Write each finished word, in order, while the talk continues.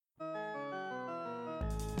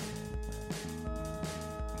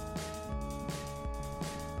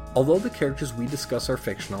Although the characters we discuss are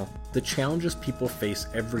fictional, the challenges people face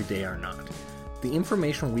every day are not. The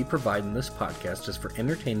information we provide in this podcast is for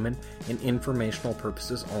entertainment and informational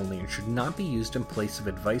purposes only and should not be used in place of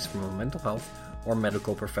advice from a mental health or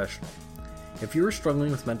medical professional. If you are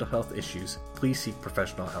struggling with mental health issues, please seek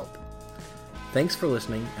professional help. Thanks for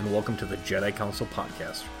listening, and welcome to the Jedi Council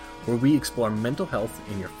podcast, where we explore mental health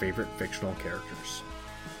in your favorite fictional characters.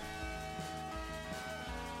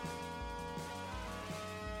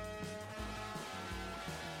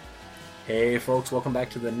 Hey folks, welcome back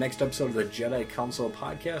to the next episode of the Jedi Council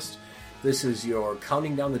podcast. This is your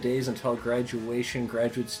counting down the days until graduation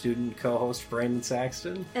graduate student co-host Brandon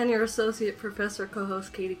Saxton. And your associate professor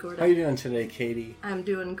co-host Katie Gordon. How are you doing today, Katie? I'm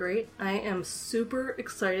doing great. I am super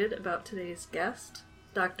excited about today's guest.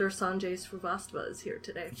 Dr. Sanjay Srivastava is here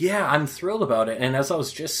today. Yeah, I'm thrilled about it. And as I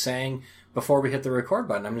was just saying before we hit the record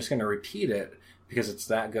button, I'm just going to repeat it because it's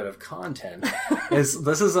that good of content. This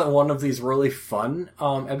is one of these really fun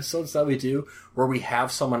episodes that we do where we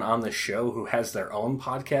have someone on the show who has their own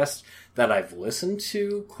podcast that I've listened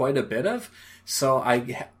to quite a bit of. So I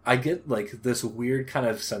get like this weird kind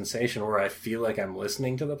of sensation where I feel like I'm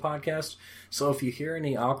listening to the podcast. So if you hear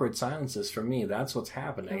any awkward silences from me, that's what's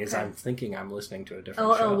happening. Okay. Is I'm thinking I'm listening to a different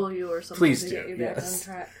show. I'll elbow you or something. Please to do. Get you Yes.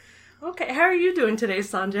 back on track. Okay, how are you doing today,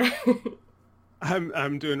 Sanjay?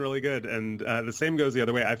 I'm doing really good, and the same goes the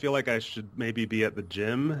other way. I feel like I should maybe be at the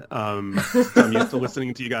gym. I'm used to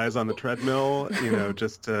listening to you guys on the treadmill,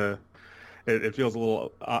 just to... It feels a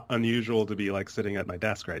little unusual to be like sitting at my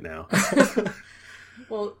desk right now.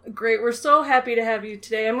 Well, great. We're so happy to have you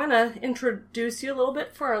today. I'm going to introduce you a little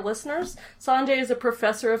bit for our listeners. Sanjay is a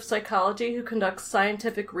professor of psychology who conducts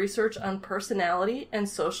scientific research on personality and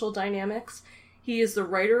social dynamics. He is the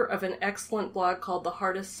writer of an excellent blog called The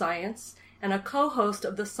Hardest Science and a co-host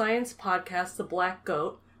of the science podcast The Black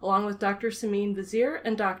Goat, along with Dr. Samin Vazir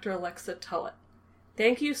and Dr. Alexa Tullett.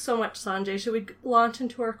 Thank you so much, Sanjay. Should we launch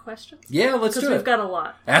into our questions? Yeah, let's do it. Because we've got a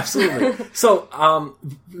lot. Absolutely. So,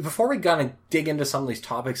 before we kind of dig into some of these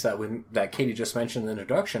topics that Katie just mentioned in the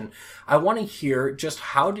introduction, I want to hear just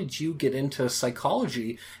how did you get into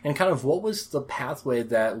psychology and kind of what was the pathway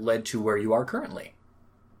that led to where you are currently?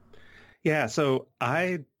 Yeah, so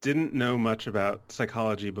I didn't know much about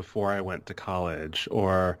psychology before I went to college,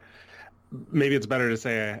 or maybe it's better to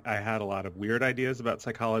say I had a lot of weird ideas about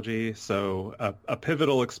psychology. So a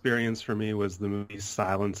pivotal experience for me was the movie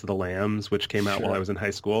Silence of the Lambs, which came out while I was in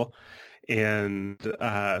high school. And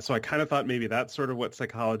so I kind of thought maybe that's sort of what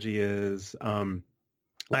psychology is.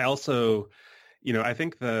 I also... I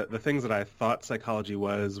think the things that I thought psychology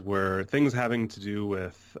were things having to do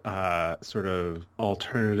with sort of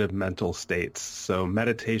alternative mental states. So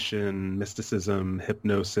meditation, mysticism,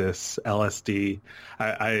 hypnosis, LSD.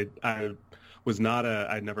 I was not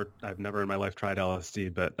I've never in my life tried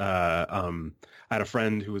LSD, but I had a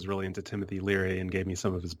friend who was really into Timothy Leary and gave me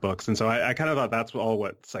some of his books. And so I kind of thought that's all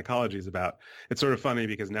what psychology is about. It's sort of funny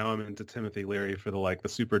because now I'm into Timothy Leary for the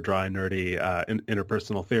super dry, nerdy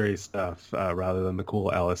interpersonal theory stuff rather than the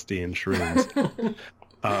cool LSD and shrooms.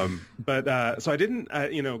 So I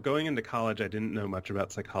didn't, going into college, I didn't know much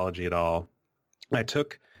about psychology at all. I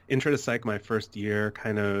took Intro to Psych my first year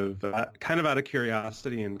kind of out of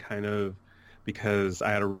curiosity and kind of because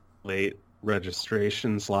I had a late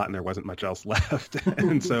registration slot and there wasn't much else left.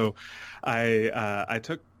 And so I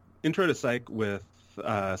took Intro to Psych with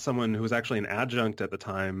someone who was actually an adjunct at the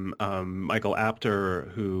time, Michael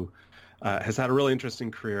Apter, who has had a really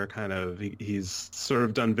interesting career. He's sort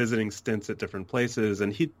of done visiting stints at different places,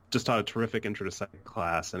 and he just taught a terrific Intro to Psych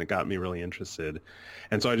class, and it got me really interested.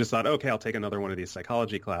 And so I just thought, okay, I'll take another one of these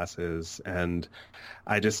psychology classes, and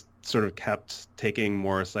I just sort of kept taking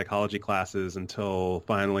more psychology classes until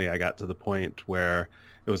finally I got to the point where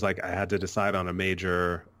it was like I had to decide on a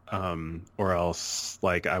major, or else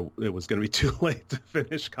it was going to be too late to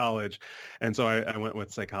finish college. And so I went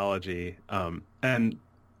with psychology, and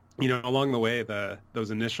along the way,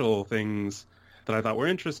 those initial things that I thought were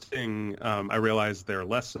interesting, I realized they're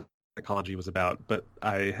less than psychology was about, but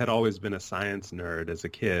I had always been a science nerd as a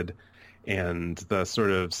kid, and the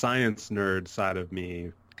sort of science nerd side of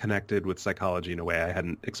me connected with psychology in a way I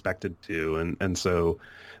hadn't expected to, and so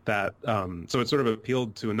that so it sort of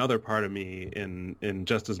appealed to another part of me in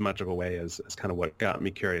just as much of a way as kind of what got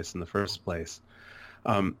me curious in the first place.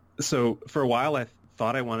 So for a while, I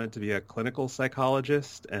thought I wanted to be a clinical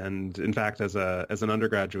psychologist, and in fact, as an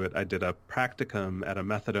undergraduate, I did a practicum at a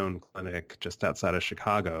methadone clinic just outside of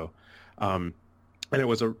Chicago, and it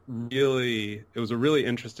was a really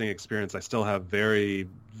interesting experience. I still have very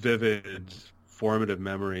vivid, formative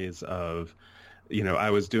memories of I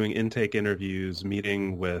was doing intake interviews,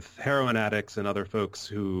 meeting with heroin addicts and other folks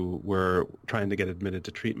who were trying to get admitted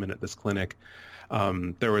to treatment at this clinic.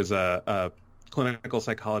 There was a clinical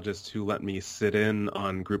psychologist who let me sit in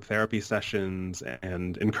on group therapy sessions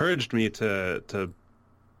and encouraged me to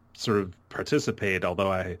sort of participate,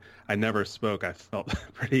 although I never spoke. I felt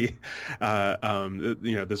pretty,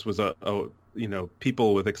 this was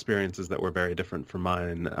people with experiences that were very different from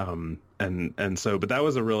mine. But that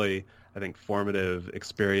was a really, I think, formative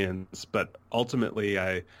experience. But ultimately,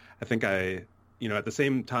 I think at the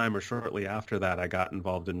same time or shortly after that, I got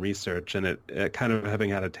involved in research, and it kind of having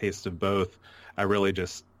had a taste of both, I really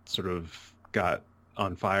just sort of got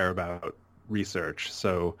on fire about research.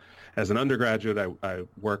 So as an undergraduate, I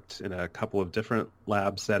worked in a couple of different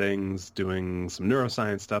lab settings, doing some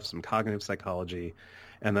neuroscience stuff, some cognitive psychology,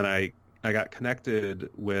 and then I got connected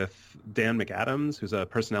with Dan McAdams, who's a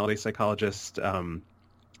personality psychologist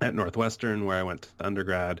at Northwestern, where I went to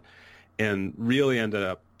undergrad, and really ended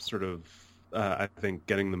up sort of, I think,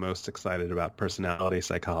 getting the most excited about personality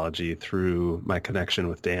psychology through my connection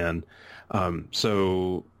with Dan.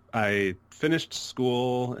 So I finished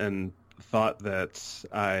school and thought that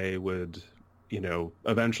I would,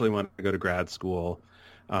 eventually want to go to grad school.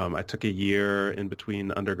 I took a year in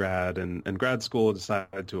between undergrad and grad school,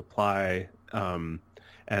 decided to apply,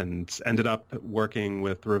 and ended up working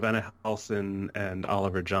with Ravenna Helson and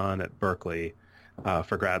Oliver John at Berkeley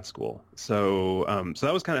for grad school. So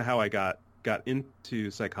that was kind of how I got into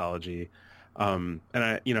psychology. And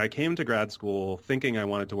I came to grad school thinking I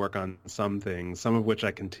wanted to work on some things, some of which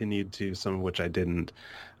I continued to, some of which I didn't.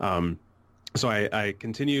 So I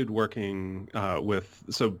continued working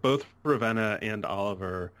so both Ravenna and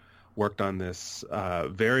Oliver worked on this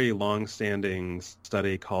very long-standing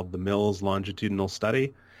study called the Mills Longitudinal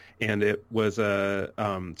Study. And it was so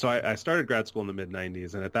I started grad school in the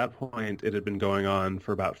mid-'90s, and at that point it had been going on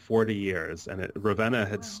for about 40 years. And Ravenna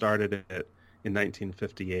had started it in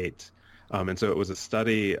 1958. And so it was a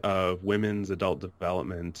study of women's adult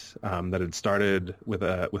development that had started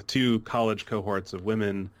with two college cohorts of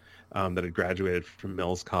women that had graduated from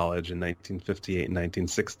Mills College in 1958 and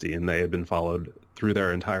 1960, and they had been followed through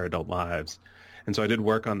their entire adult lives. And so I did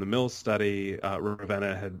work on the Mills study.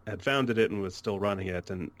 Ravenna had founded it and was still running it,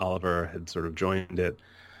 and Oliver had sort of joined it.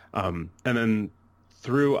 And then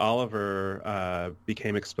through Oliver,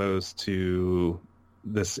 became exposed to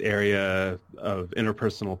this area of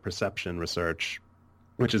interpersonal perception research,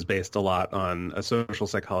 which is based a lot on a social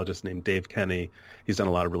psychologist named Dave Kenny. He's done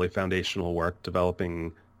a lot of really foundational work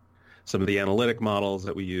developing some of the analytic models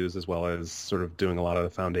that we use, as well as sort of doing a lot of the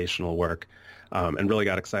foundational work, and really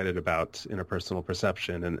got excited about interpersonal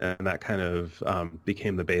perception, and that kind of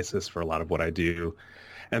became the basis for a lot of what I do.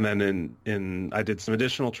 And then I did some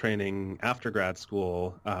additional training after grad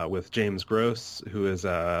school with James Gross, who is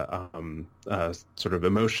a sort of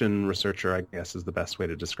emotion researcher, I guess is the best way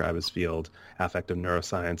to describe his field, affective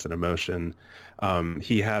neuroscience and emotion.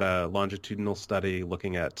 He had a longitudinal study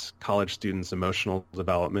looking at college students' emotional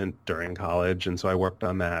development during college, and so I worked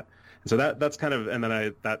on that. And so that's kind of, and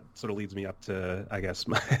then that sort of leads me up to, I guess,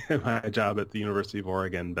 my job at the University of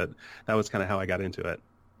Oregon, but that was kind of how I got into it.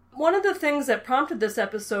 One of the things that prompted this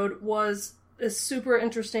episode was a super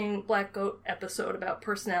interesting Black Goat episode about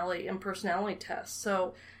personality and personality tests.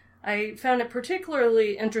 So I found it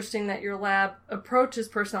particularly interesting that your lab approaches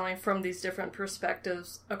personality from these different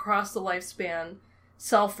perspectives across the lifespan,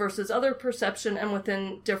 self versus other perception, and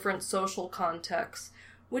within different social contexts.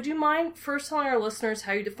 Would you mind first telling our listeners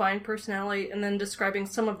how you define personality and then describing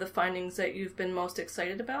some of the findings that you've been most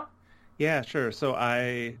excited about? Yeah, sure. So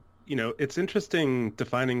it's interesting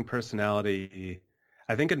defining personality,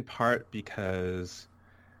 I think in part because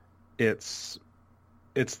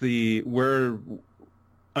we're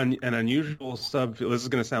an unusual subfield. This is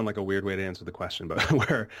going to sound like a weird way to answer the question, but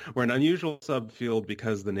we're an unusual subfield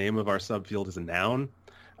because the name of our subfield is a noun.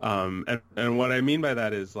 And what I mean by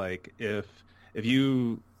that is, like, if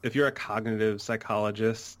you're a cognitive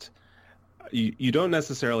psychologist, you don't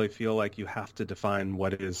necessarily feel like you have to define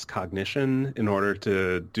what is cognition in order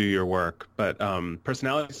to do your work. But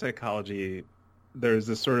personality psychology, there's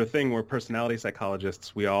this sort of thing where personality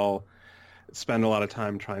psychologists, we all spend a lot of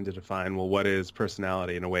time trying to define, well, what is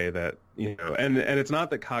personality in a way that, and it's not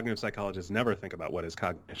that cognitive psychologists never think about what is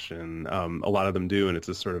cognition. A lot of them do, and it's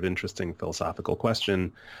a sort of interesting philosophical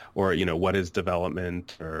question, or, what is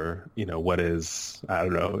development, or, what is, I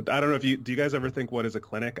don't know if do you guys ever think, what is a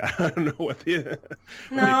clinic? I don't know what the...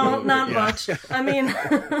 No, not much. I mean,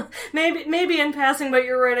 maybe in passing, but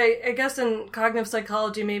you're right. I guess in cognitive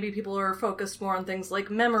psychology, maybe people are focused more on things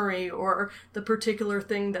like memory or the particular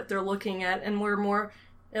thing that they're looking at, and we're more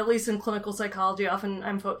at least in clinical psychology, often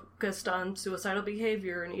I'm focused on suicidal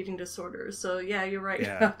behavior and eating disorders. So yeah, you're right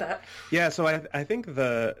about that. Yeah, so I think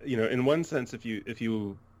in one sense, if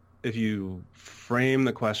you frame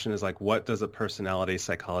the question as like, what does a personality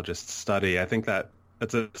psychologist study? I think that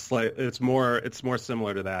it's more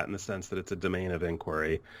similar to that in the sense that it's a domain of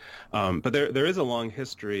inquiry. But there is a long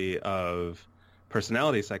history of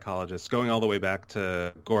personality psychologists going all the way back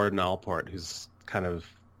to Gordon Allport, who's kind of,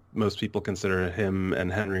 most people consider him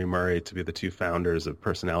and Henry Murray to be the two founders of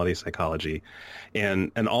personality psychology.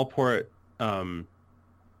 And Allport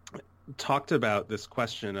talked about this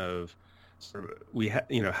question of sort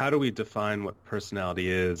of, how do we define what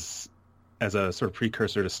personality is as a sort of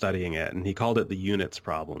precursor to studying it? And he called it the units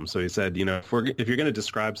problem. So he said, if you're going to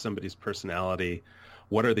describe somebody's personality,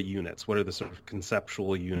 what are the units? What are the sort of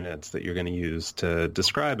conceptual units that you're going to use to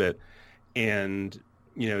describe it? And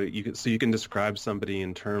you can describe somebody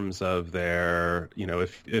in terms of their,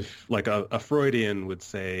 if like a Freudian would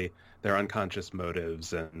say their unconscious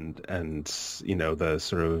motives and the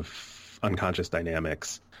sort of unconscious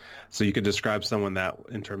dynamics. So you could describe someone that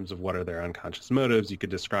in terms of what are their unconscious motives. You could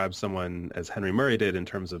describe someone, as Henry Murray did, in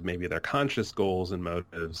terms of maybe their conscious goals and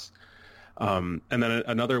motives. And then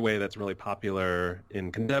another way that's really popular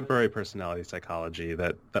in contemporary personality psychology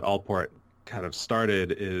that Allport kind of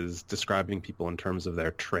started is describing people in terms of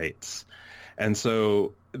their traits. And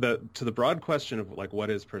so to the broad question of like, what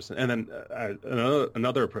is person, and then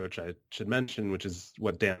another approach I should mention, which is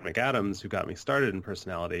what Dan McAdams, who got me started in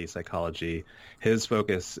personality psychology, his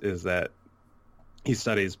focus is that he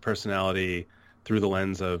studies personality through the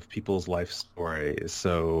lens of people's life stories.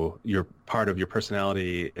 So part of your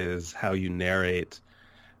personality is how you narrate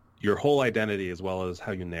your whole identity as well as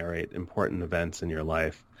how you narrate important events in your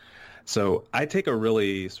life. So I take a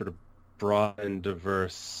really sort of broad and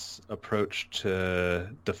diverse approach to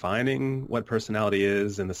defining what personality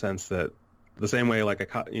is, in the sense that the same way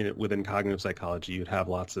like within cognitive psychology, you'd have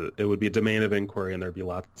it would be a domain of inquiry and there'd be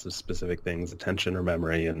lots of specific things, attention or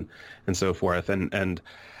memory and so forth. And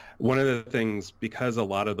one of the things, because a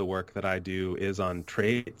lot of the work that I do is on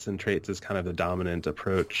traits, and traits is kind of the dominant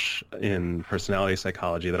approach in personality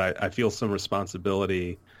psychology, that I feel some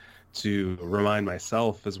responsibility to remind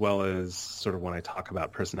myself, as well as sort of when I talk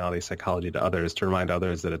about personality psychology to others, to remind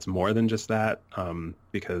others that it's more than just that,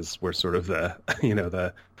 because we're sort of the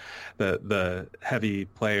heavy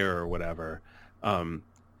player or whatever.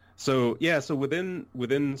 So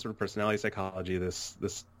within sort of personality psychology,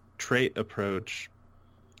 this trait approach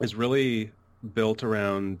is really built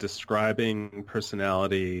around describing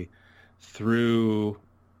personality through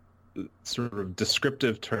sort of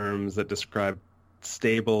descriptive terms that describe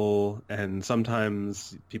stable, and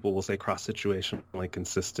sometimes people will say cross-situationally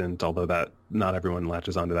consistent, although that not everyone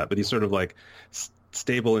latches onto that, but these sort of like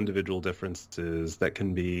stable individual differences that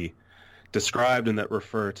can be described and that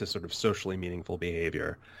refer to sort of socially meaningful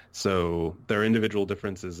behavior. So there are individual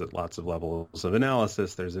differences at lots of levels of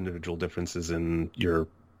analysis. There's individual differences in your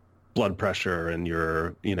blood pressure and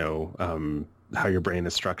your, how your brain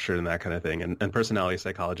is structured and that kind of thing. And personality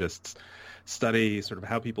psychologists study sort of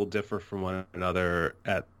how people differ from one another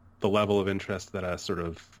at the level of interest that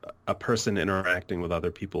a person interacting with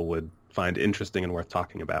other people would find interesting and worth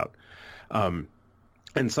talking about. And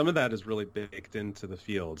some of that is really baked into the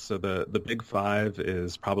field. So the Big Five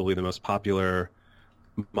is probably the most popular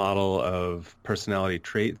model of personality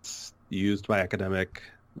traits used by academic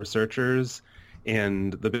researchers.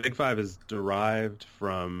 And the Big Five is derived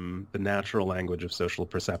from the natural language of social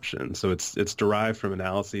perception. So it's derived from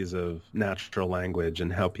analyses of natural language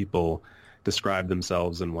and how people describe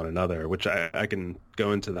themselves and one another, which I can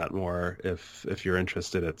go into that more if you're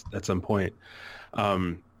interested at some point.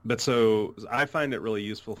 But so I find it really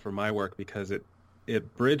useful for my work because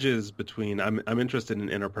it bridges between, I'm interested in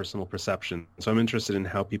interpersonal perception. So I'm interested in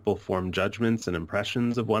how people form judgments and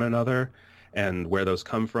impressions of one another, and where those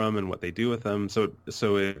come from and what they do with them. So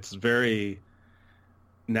it's very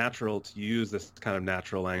natural to use this kind of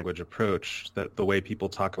natural language approach, that the way people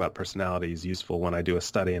talk about personality is useful when I do a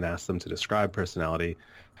study and ask them to describe personality.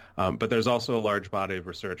 But there's also a large body of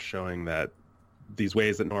research showing that these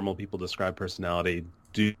ways that normal people describe personality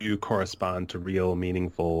do correspond to real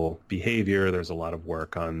meaningful behavior. There's a lot of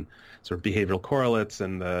work on sort of behavioral correlates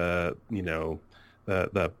and the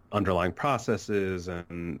underlying processes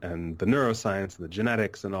and the neuroscience and the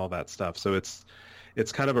genetics and all that stuff. So it's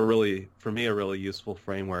kind of for me, a really useful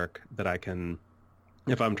framework that I can,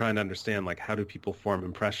 if I'm trying to understand like how do people form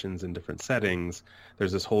impressions in different settings,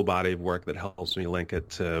 there's this whole body of work that helps me link it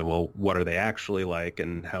to, well, what are they actually like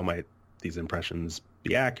and how might these impressions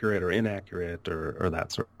be accurate or inaccurate or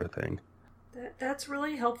that sort of thing. That's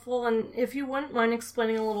really helpful, and if you wouldn't mind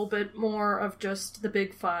explaining a little bit more of just the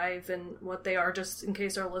Big Five and what they are, just in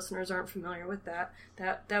case our listeners aren't familiar with that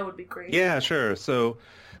would be great. Yeah, sure. So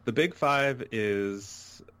the Big Five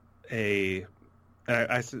is I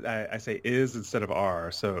say is instead of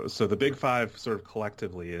are. So the Big Five sort of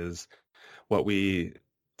collectively is what we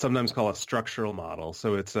sometimes call a structural model.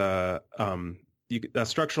 So it's a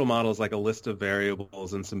structural model is like a list of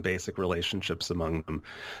variables and some basic relationships among them.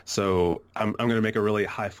 So I'm going to make a really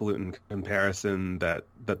highfalutin comparison that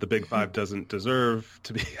the Big Five doesn't deserve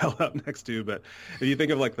to be held up next to. But if you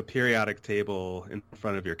think of like the periodic table in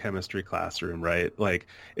front of your chemistry classroom, right? Like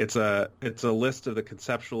it's a list of the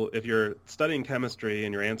conceptual. If you're studying chemistry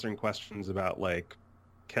and you're answering questions about like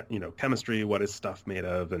chemistry, what is stuff made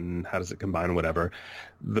of and how does it combine, whatever.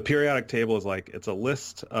 The periodic table is like, it's a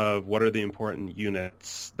list of what are the important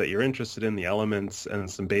units that you're interested in, the elements, and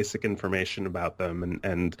some basic information about them,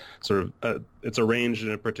 and sort of it's arranged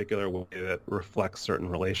in a particular way that reflects certain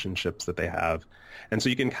relationships that they have. And so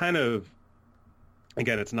you can kind of,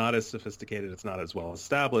 again, it's not as sophisticated, it's not as well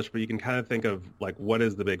established, but you can kind of think of like, what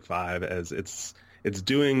is the Big Five as it's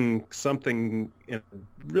doing something in a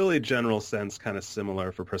really general sense kind of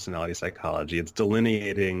similar for personality psychology. It's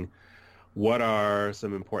delineating what are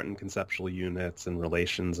some important conceptual units and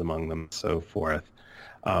relations among them, and so forth.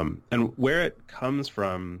 And where it comes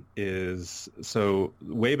from is, so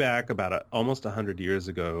way back about almost 100 years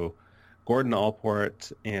ago, Gordon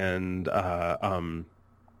Allport and one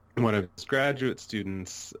of his graduate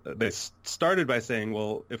students, they started by saying,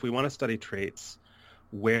 well, if we want to study traits,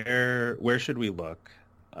 where should we look?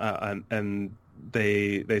 And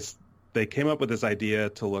they came up with this idea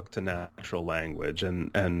to look to natural language,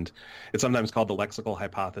 and it's sometimes called the lexical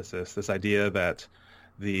hypothesis, this idea that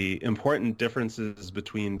the important differences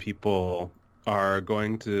between people are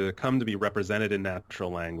going to come to be represented in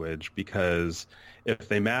natural language, because if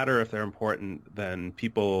they matter, if they're important, then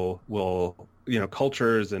people will,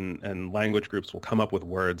 cultures and language groups will come up with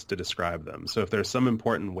words to describe them. So if there's some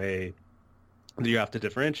important way you have to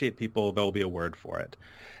differentiate people, there'll be a word for it.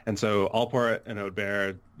 And so Allport and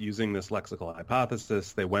Audebert, using this lexical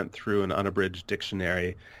hypothesis, they went through an unabridged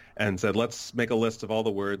dictionary and said, let's make a list of all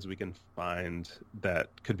the words we can find that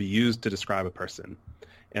could be used to describe a person.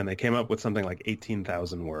 And they came up with something like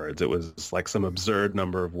 18,000 words. It was like some absurd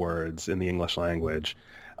number of words in the English language.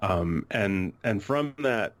 And from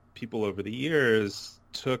that, people over the years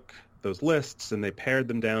took those lists and they pared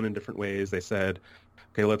them down in different ways. They said,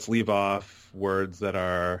 okay, let's leave off words that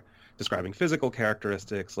are describing physical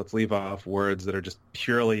characteristics. Let's leave off words that are just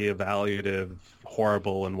purely evaluative,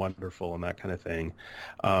 horrible and wonderful and that kind of thing.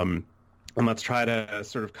 And let's try to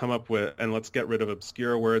sort of come up with, and let's get rid of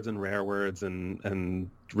obscure words and rare words and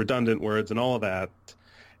redundant words and all of that,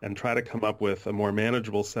 and try to come up with a more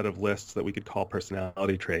manageable set of lists that we could call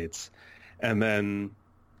personality traits. And then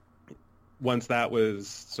once that was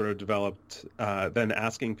sort of developed, then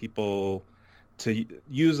asking people to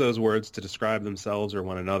use those words to describe themselves or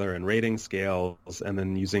one another in rating scales, and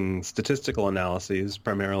then using statistical analyses,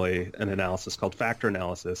 primarily an analysis called factor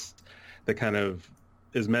analysis, that kind of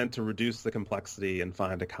is meant to reduce the complexity and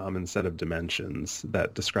find a common set of dimensions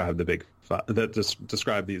that describe the Big Five, that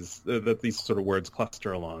describe these sort of words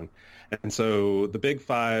cluster along. And so the Big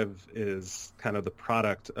Five is kind of the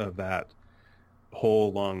product of that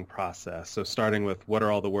whole long process. So starting with what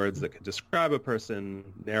are all the words that could describe a person,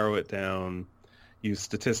 narrow it down, use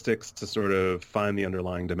statistics to sort of find the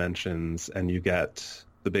underlying dimensions, and you get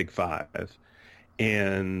the Big Five.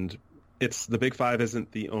 And the Big Five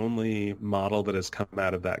isn't the only model that has come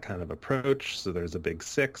out of that kind of approach. So there's a Big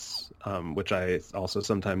Six, which I also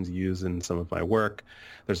sometimes use in some of my work.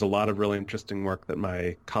 There's a lot of really interesting work that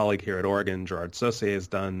my colleague here at Oregon, Gerard Saussure, has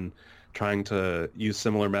done, trying to use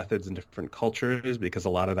similar methods in different cultures, because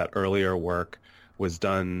a lot of that earlier work was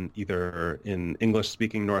done either in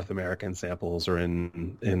English-speaking North American samples or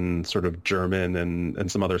in sort of German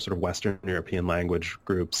and some other sort of Western European language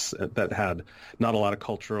groups that had not a lot of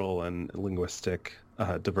cultural and linguistic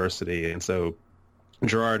diversity. And so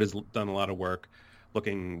Gerard has done a lot of work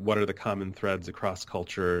looking what are the common threads across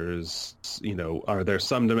cultures. Are there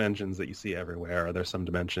some dimensions that you see everywhere? Are there some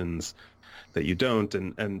dimensions that you don't?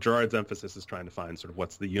 And Gerard's emphasis is trying to find sort of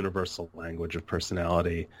what's the universal language of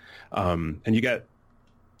personality. And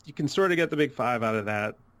you can sort of get the Big Five out of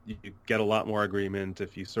that. You get a lot more agreement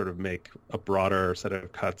if you sort of make a broader set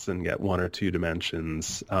of cuts and get one or two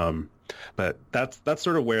dimensions. But that's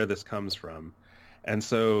sort of where this comes from. And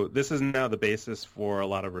so this is now the basis for a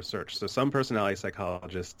lot of research. So some personality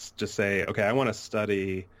psychologists just say, okay, I want to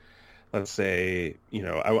study let's say,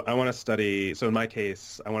 I want to study, so in my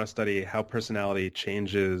case, I want to study how personality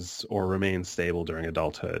changes or remains stable during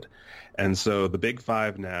adulthood. And so the big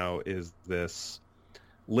five now is this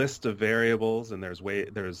list of variables, and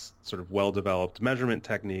there's sort of well-developed measurement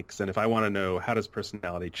techniques. And if I want to know how does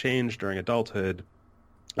personality change during adulthood,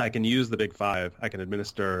 I can use the big five. I can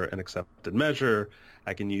administer an accepted measure.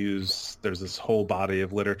 There's this whole body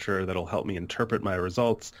of literature that'll help me interpret my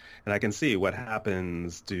results, and I can see what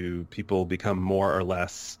happens. Do people become more or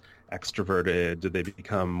less extroverted? Do they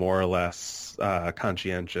become more or less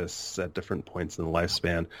conscientious at different points in the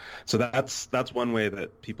lifespan? So that's one way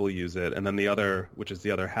that people use it. And then the other, which is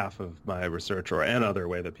the other half of my research, or another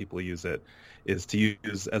way that people use it, is to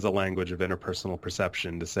use as a language of interpersonal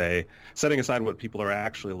perception, to say, setting aside what people are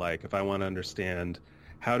actually like, if I want to understand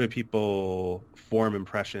how do people form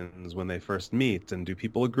impressions when they first meet, and do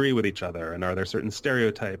people agree with each other, and are there certain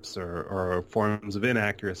stereotypes or forms of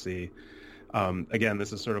inaccuracy? Again,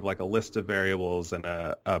 this is sort of like a list of variables and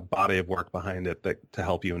a body of work behind it to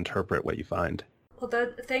help you interpret what you find. Well,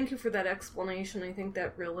 thank you for that explanation. I think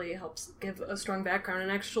that really helps give a strong background.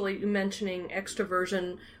 And actually, you mentioning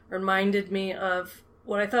extroversion reminded me of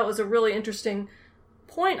what I thought was a really interesting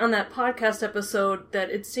point on that podcast episode,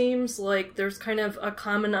 that it seems like there's kind of a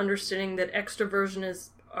common understanding that extroversion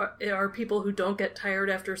are people who don't get tired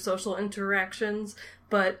after social interactions,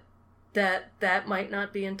 but that might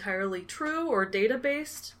not be entirely true or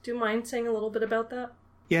data-based. Do you mind saying a little bit about that?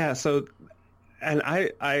 Yeah, so, and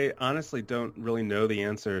I honestly don't really know the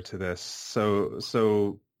answer to this.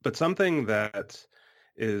 But something that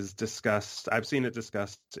is discussed, I've seen it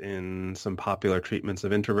discussed in some popular treatments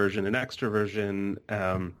of introversion and extroversion.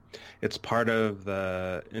 It's part of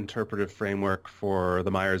the interpretive framework for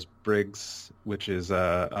the Myers-Briggs, which is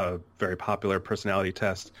a very popular personality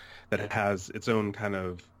test that has its own kind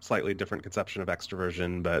of slightly different conception of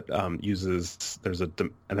extroversion, but there's an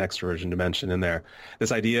extroversion dimension in there.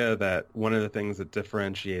 This idea that one of the things that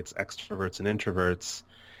differentiates extroverts and introverts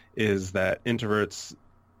is that introverts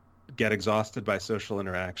get exhausted by social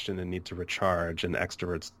interaction and need to recharge, and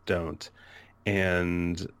extroverts don't.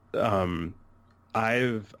 And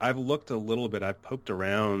I've looked a little bit, I've poked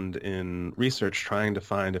around in research trying to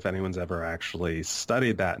find if anyone's ever actually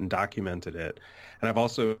studied that and documented it. And I've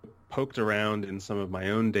also poked around in some of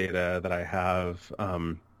my own data that I have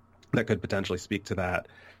that could potentially speak to that.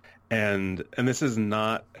 And this is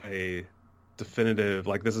not a definitive,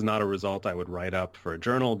 this is not a result I would write up for a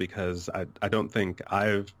journal, because I don't think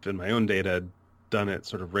I've, in my own data, done it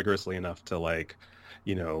sort of rigorously enough to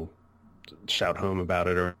shout home about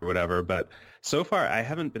it or whatever. But so far, I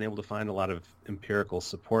haven't been able to find a lot of empirical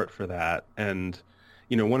support for that. And,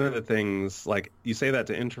 one of the things, you say that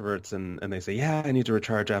to introverts and they say, yeah, I need to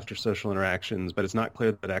recharge after social interactions, but it's not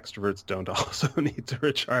clear that extroverts don't also need to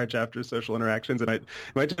recharge after social interactions. And it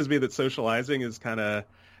might just be that socializing is kind of,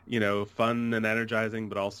 fun and energizing,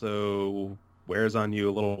 but also wears on you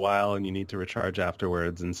a little while and you need to recharge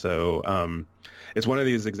afterwards. And so it's one of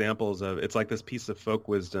these examples of, it's like this piece of folk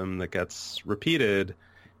wisdom that gets repeated.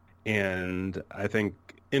 And I think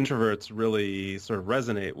introverts really sort of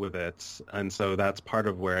resonate with it. And so that's part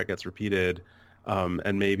of where it gets repeated.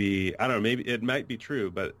 And maybe, I don't know, maybe it might be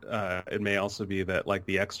true, but it may also be that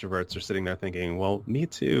the extroverts are sitting there thinking, well, me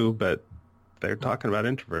too, but they're talking about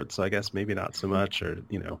introverts, so I guess maybe not so much, or,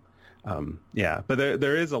 yeah. But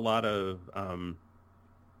there is a lot of,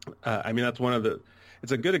 that's one of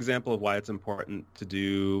it's a good example of why it's important to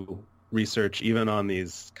do research even on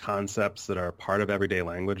these concepts that are part of everyday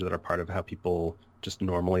language, that are part of how people just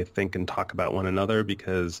normally think and talk about one another,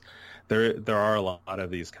 because there are a lot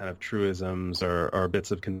of these kind of truisms or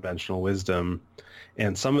bits of conventional wisdom,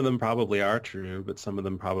 and some of them probably are true, but some of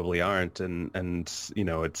them probably aren't, and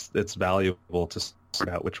it's valuable to sort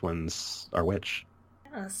out which ones are which.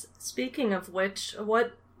 Yes. Speaking of which,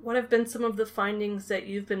 what have been some of the findings that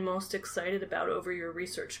you've been most excited about over your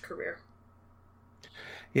research career?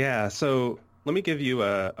 Yeah, so let me give you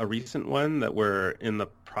a recent one that we're in the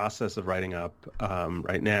process of writing up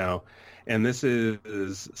right now. And this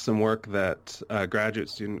is some work that graduate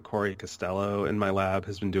student Corey Costello in my lab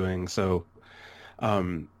has been doing. So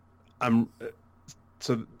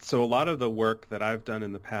so a lot of the work that I've done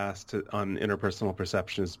in the past on interpersonal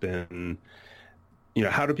perception has been,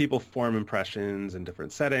 how do people form impressions in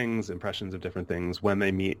different settings, impressions of different things when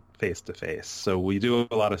they meet face to face? So we do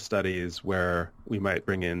a lot of studies where we might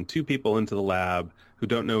bring in two people into the lab who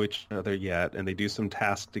don't know each other yet, and they do some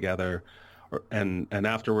task together, and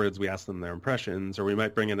afterwards we ask them their impressions, or we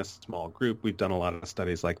might bring in a small group. We've done a lot of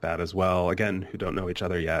studies like that as well, again, who don't know each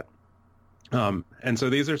other yet. And so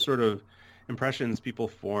these are sort of impressions people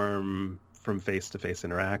form from face-to-face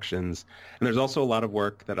interactions. And there's also a lot of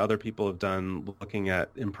work that other people have done looking at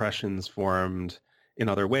impressions formed in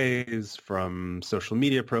other ways from social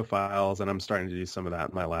media profiles, and I'm starting to do some of that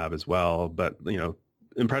in my lab as well. But,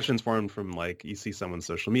 impressions formed from, like, you see someone's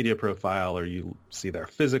social media profile or you see their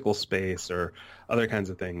physical space or other kinds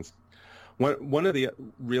of things. One of the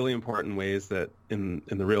really important ways that in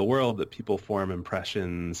the real world that people form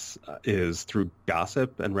impressions is through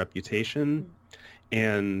gossip and reputation.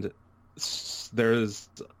 And there's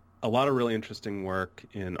a lot of really interesting work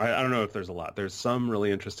I don't know if there's a lot. There's some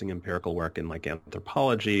really interesting empirical work in, like,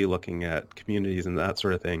 anthropology, looking at communities and that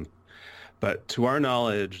sort of thing. But to our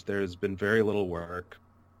knowledge, there's been very little work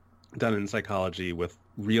done in psychology with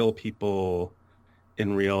real people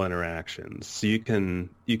in real interactions. So you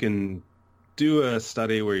can do a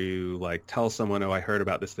study where you, like, tell someone, oh, I heard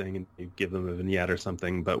about this thing, and you give them a vignette or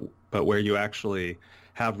something, but where you actually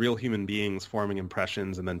have real human beings forming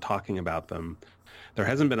impressions and then talking about them. There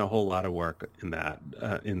hasn't been a whole lot of work in that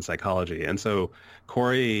in psychology. And so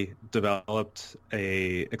Corey developed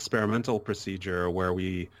a experimental procedure where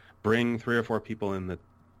we bring 3 or 4 people into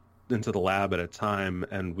the lab at a time,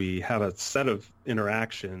 and we have a set of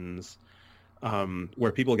interactions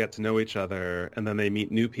where people get to know each other, and then they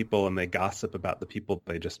meet new people and they gossip about the people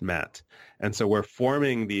they just met. And so we're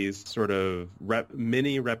forming these sort of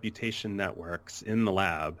mini reputation networks in the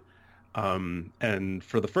lab. And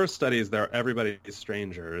for the first studies, everybody's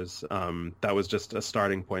strangers. That was just a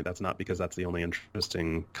starting point. That's not because that's the only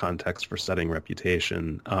interesting context for studying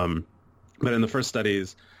reputation. But in the first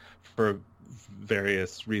studies, for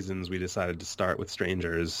various reasons, we decided to start with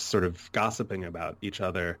strangers sort of gossiping about each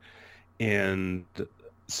other. And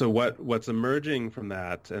so what's emerging from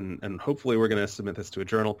that, and hopefully we're going to submit this to a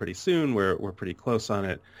journal pretty soon, we're pretty close on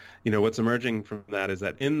it. What's emerging from that is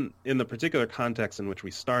that in the particular context in which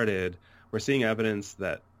we started, we're seeing evidence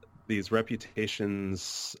that these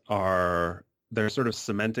reputations they're sort of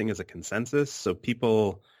cementing as a consensus. So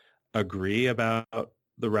people agree about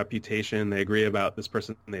the reputation, they agree about this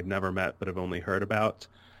person they've never met but have only heard about,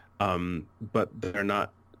 but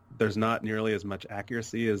there's not nearly as much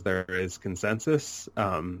accuracy as there is consensus.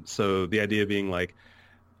 So the idea being, like,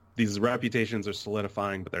 these reputations are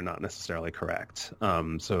solidifying, but they're not necessarily correct.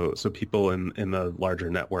 So people in the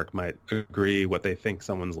larger network might agree what they think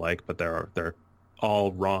someone's like, but they're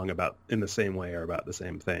all wrong in the same way or about the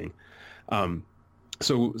same thing.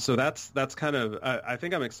 So that's kind of, I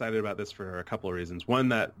think I'm excited about this for a couple of reasons. One,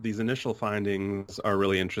 that these initial findings are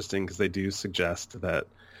really interesting because they do suggest that,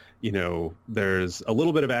 there's a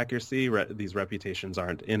little bit of accuracy. These reputations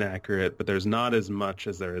aren't inaccurate, but there's not as much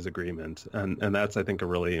as there is agreement. And that's, I think, a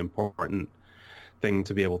really important thing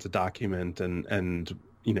to be able to document. And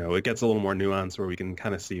it gets a little more nuanced where we can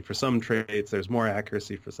kind of see for some traits, there's more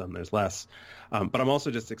accuracy, for some there's less. But I'm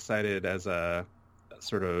also just excited as a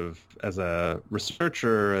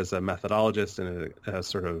researcher, as a methodologist, and a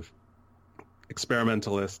sort of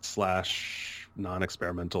experimentalist /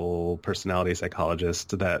 non-experimental personality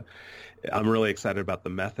psychologist, that I'm really excited about the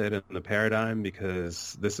method and the paradigm,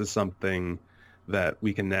 because this is something that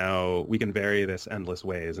we can vary this endless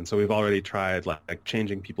ways. And so we've already tried, like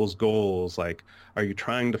changing people's goals. Like, are you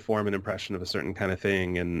trying to form an impression of a certain kind of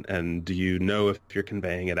thing? And do you know if you're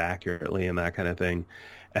conveying it accurately, and that kind of thing?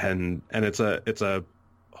 And it's a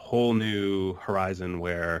whole new horizon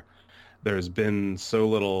where there's been so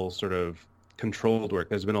little sort of controlled work.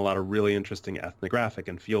 There's been a lot of really interesting ethnographic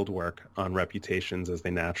and field work on reputations as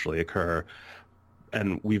they naturally occur.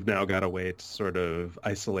 And we've now got a way to sort of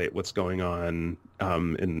isolate what's going on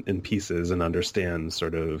in pieces and understand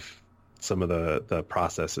sort of some of the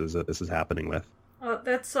processes that this is happening with. Oh,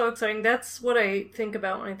 that's so exciting. That's what I think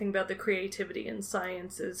about when I think about the creativity in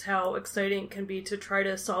science, is how exciting it can be to try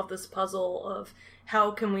to solve this puzzle of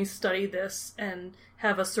how can we study this and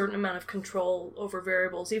have a certain amount of control over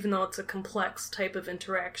variables, even though it's a complex type of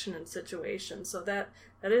interaction and situation. So that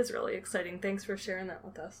is really exciting. Thanks for sharing that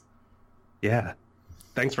with us. Yeah.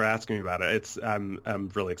 Thanks for asking me about it.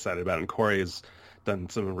 I'm really excited about it. And Corey's done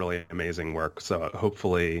some really amazing work. So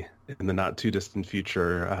hopefully in the not too distant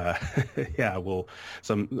future,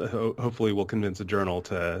 hopefully we'll convince a journal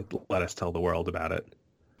to let us tell the world about it.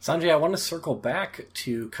 Sanjay, I want to circle back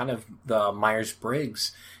to kind of the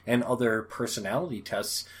Myers-Briggs and other personality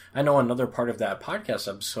tests. I know another part of that podcast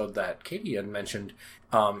episode that Katie had mentioned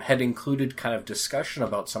had included kind of discussion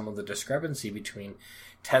about some of the discrepancy between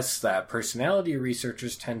tests that personality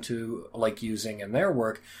researchers tend to like using in their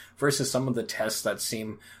work versus some of the tests that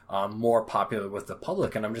seem more popular with the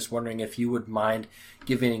public. And I'm just wondering if you would mind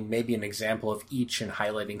giving maybe an example of each and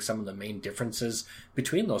highlighting some of the main differences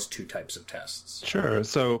between those two types of tests. Sure.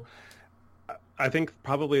 So I think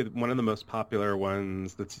probably one of the most popular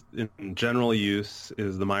ones that's in general use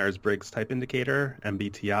is the Myers-Briggs type indicator,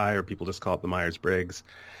 MBTI, or people just call it the Myers-Briggs.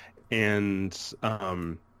 And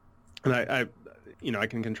I I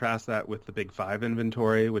can contrast that with the Big Five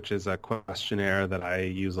inventory, which is a questionnaire that I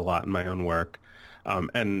use a lot in my own work. I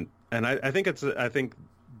think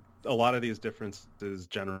a lot of these differences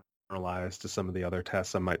generalized to some of the other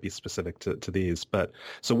tests. Some might be specific to these, but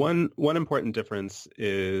so one important difference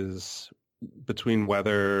is between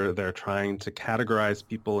whether they're trying to categorize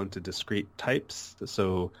people into discrete types.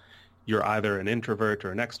 So you're either an introvert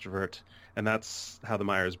or an extrovert, and that's how the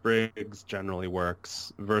Myers-Briggs generally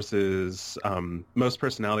works, versus most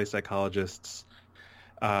personality psychologists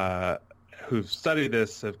who've studied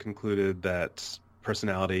this have concluded that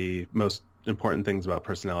most important things about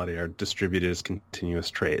personality are distributed as continuous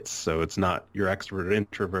traits. So it's not you're extrovert or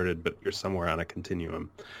introverted, but you're somewhere on a continuum.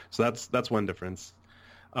 So that's one difference.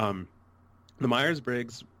 The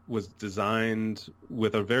Myers-Briggs was designed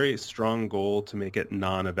with a very strong goal to make it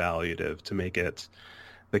non-evaluative, to make it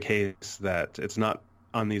the case that it's not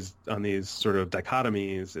on these sort of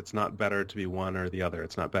dichotomies. It's not better to be one or the other.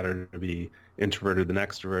 It's not better to be introverted than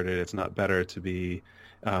extroverted. It's not better to be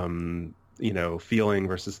feeling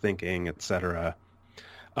versus thinking, etc.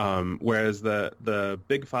 Whereas the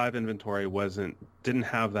Big Five inventory didn't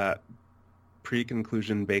have that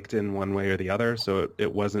pre-conclusion baked in one way or the other, so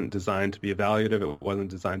it wasn't designed to be evaluative. It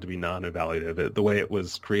wasn't designed to be non-evaluative. The way it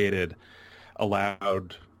was created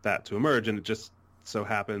allowed that to emerge, and it just so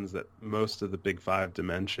happens that most of the Big Five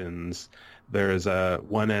dimensions, there is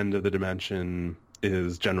one end of the dimension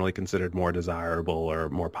is generally considered more desirable or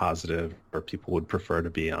more positive, or people would prefer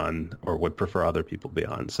to be on, or would prefer other people to be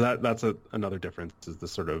on. So that's another difference, is the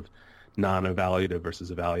sort of non-evaluative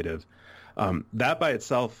versus evaluative. That by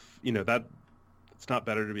itself, that it's not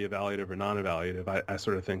better to be evaluative or non-evaluative. I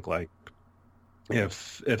sort of think like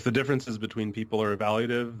if the differences between people are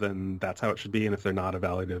evaluative, then that's how it should be, and if they're not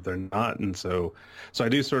evaluative, they're not. And so I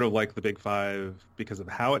do sort of like the Big Five because of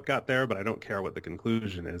how it got there, but I don't care what the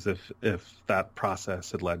conclusion is. If that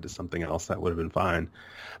process had led to something else, that would have been fine.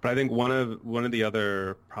 But I think one of the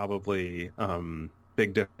other probably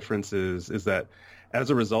big differences is that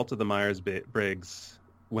as a result of the Myers-Briggs,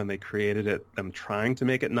 when they created it, them trying to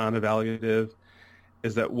make it non-evaluative,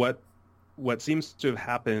 is that what seems to have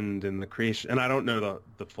happened in the creation, and I don't know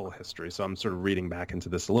the full history, so I'm sort of reading back into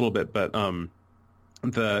this a little bit, but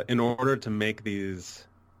in order to make these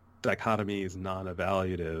dichotomies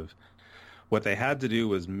non-evaluative, what they had to do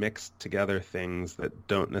was mix together things that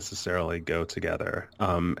don't necessarily go together.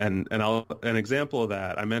 An example of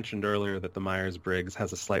that, I mentioned earlier that the Myers-Briggs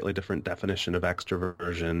has a slightly different definition of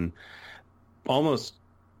extroversion, almost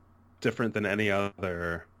different than any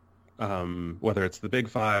other, whether it's the Big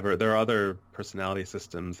Five or there are other personality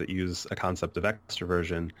systems that use a concept of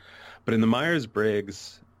extroversion. But in the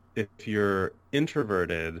Myers-Briggs, if you're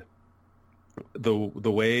introverted, the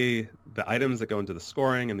way the items that go into the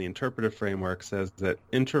scoring and the interpretive framework says that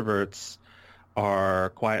introverts are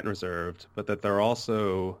quiet and reserved, but that they're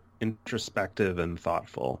also introspective and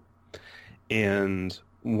thoughtful. And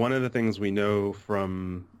one of the things we know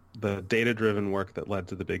from the data-driven work that led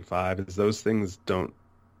to the Big Five is those things don't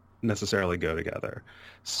necessarily go together.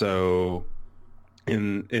 So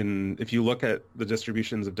if you look at the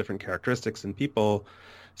distributions of different characteristics in people,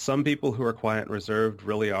 some people who are quiet and reserved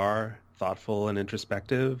really are thoughtful and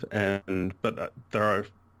introspective, but there are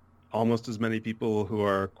almost as many people who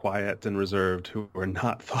are quiet and reserved who are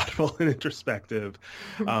not thoughtful and introspective.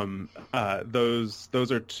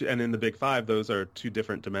 Those are two, and in the Big Five, those are two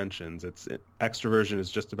different dimensions. Extroversion is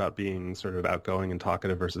just about being sort of outgoing and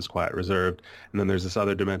talkative versus quiet, reserved, and then there's this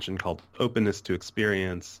other dimension called openness to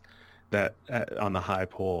experience that on the high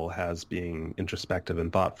pole has being introspective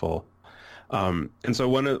and thoughtful. And so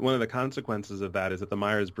one of the consequences of that is that the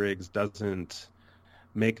Myers-Briggs doesn't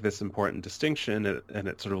make this important distinction, and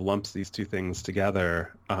it sort of lumps these two things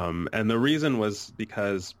together. And the reason was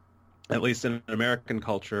because, at least in American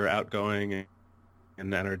culture, outgoing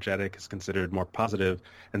and energetic is considered more positive,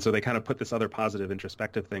 and so they kind of put this other positive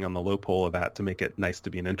introspective thing on the low pole of that to make it nice to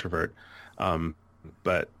be an introvert.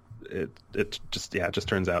 But it just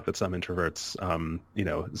turns out that some introverts,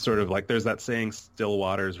 sort of like there's that saying, still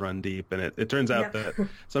waters run deep, and it turns out that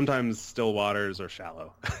sometimes still waters are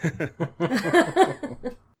shallow.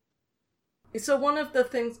 So one of the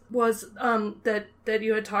things was that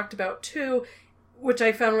you had talked about too, which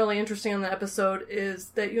I found really interesting on the episode, is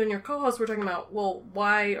that you and your co-host were talking about, well,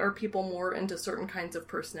 why are people more into certain kinds of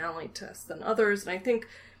personality tests than others? And I think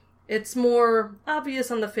it's more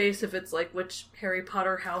obvious on the face if it's like, which Harry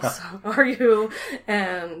Potter house are you?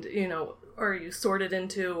 And, are you sorted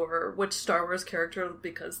into, or which Star Wars character,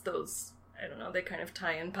 because those, I don't know, they kind of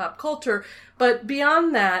tie in pop culture. But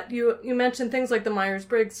beyond that, you mentioned things like the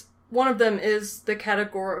Myers-Briggs. One of them is the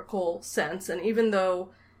categorical sense, and even though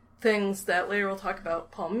things that later we'll talk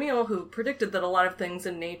about, Paul Meehl, who predicted that a lot of things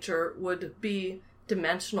in nature would be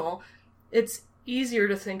dimensional, it's easier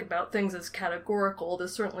to think about things as categorical.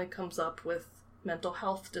 This certainly comes up with mental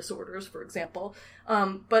health disorders, for example.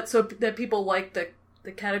 But so that people like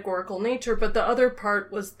the categorical nature, but the other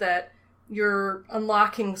part was that you're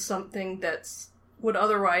unlocking something that's would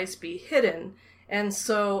otherwise be hidden. And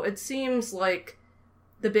so it seems like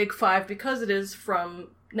the Big Five, because it is from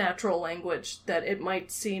natural language, that it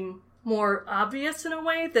might seem more obvious in a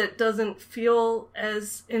way that doesn't feel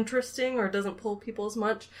as interesting or doesn't pull people as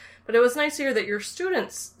much. But it was nice to hear that your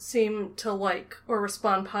students seem to like or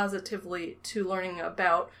respond positively to learning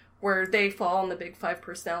about where they fall in the Big Five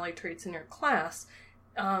personality traits in your class.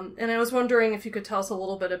 And I was wondering if you could tell us a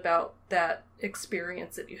little bit about that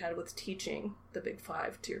experience that you had with teaching the Big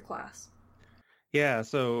Five to your class. Yeah,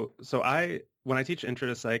 so when I teach intro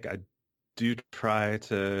to psych, I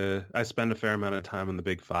spend a fair amount of time on the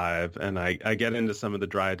Big Five, and I get into some of the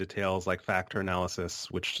dry details like factor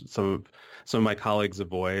analysis, which some of my colleagues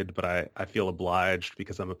avoid, but I feel obliged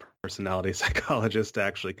because I'm a personality psychologist to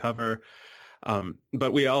actually cover.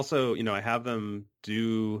 But we also, I have them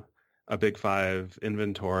do a Big Five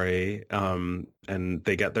inventory, and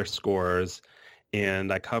they get their scores.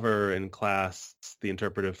 And I cover in class the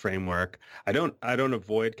interpretive framework. I don't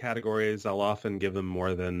avoid categories. I'll often give them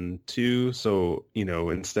more than two. So,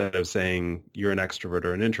 instead of saying you're an extrovert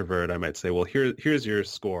or an introvert, I might say, well, here's your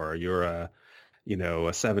score. You're a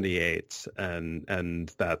 78,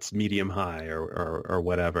 and that's medium high or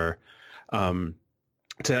whatever.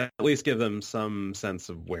 To at least give them some sense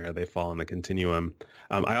of where they fall in the continuum.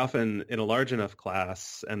 I often, in a large enough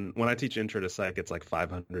class, and when I teach intro to psych, it's like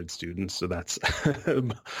 500 students, so that's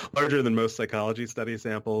larger than most psychology study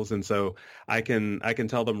samples. And so I can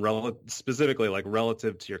tell them specifically like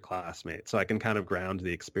relative to your classmate. So I can kind of ground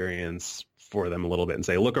the experience for them a little bit and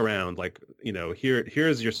say, look around, like,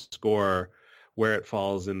 here's your score, where it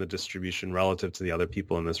falls in the distribution relative to the other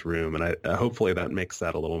people in this room. And I hopefully that makes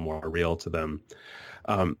that a little more real to them.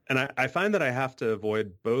 And I find that I have to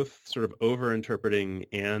avoid both sort of over-interpreting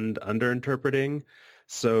and under-interpreting.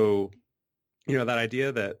 So, that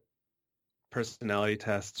idea that personality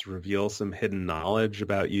tests reveal some hidden knowledge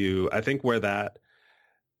about you, I think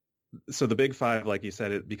so the Big Five, like you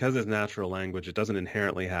said, because it's natural language, it doesn't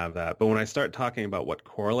inherently have that. But when I start talking about what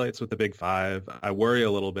correlates with the Big Five, I worry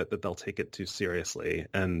a little bit that they'll take it too seriously.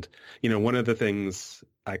 And, one of the things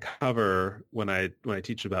I cover when I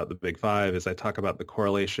teach about the Big Five is I talk about the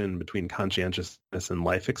correlation between conscientiousness and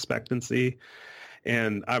life expectancy.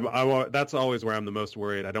 And that's always where I'm the most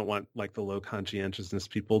worried. I don't want like the low conscientiousness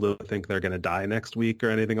people to think they're going to die next week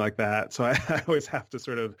or anything like that. So I always have to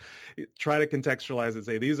sort of try to contextualize and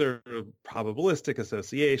say these are probabilistic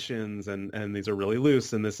associations, and these are really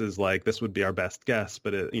loose, and this would be our best guess,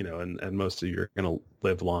 but and most of you are going to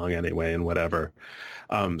live long anyway, and whatever.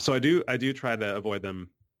 So I do try to avoid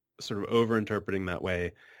them sort of over interpreting that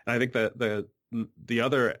way. And I think that the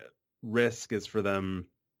other risk is for them,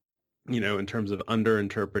 in terms of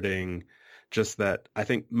under-interpreting, just that I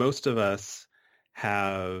think most of us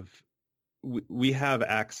we have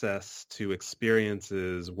access to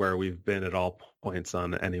experiences where we've been at all points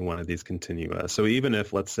on any one of these continua. So even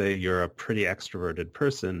if, let's say, you're a pretty extroverted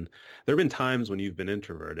person, there have been times when you've been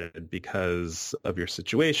introverted because of your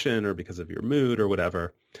situation or because of your mood or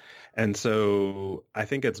whatever. And so I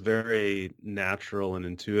think it's very natural and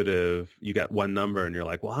intuitive. You get one number and you're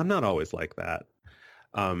like, well, I'm not always like that.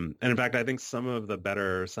 And in fact, I think some of the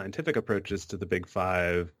better scientific approaches to the Big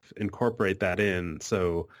Five incorporate that in.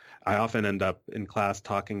 So I often end up in class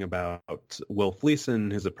talking about Will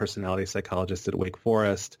Fleeson, who's a personality psychologist at Wake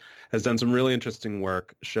Forest, has done some really interesting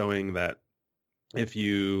work showing that if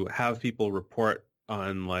you have people report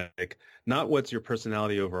on like not what's your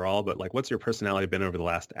personality overall, but like what's your personality been over the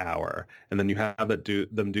last hour, and then you have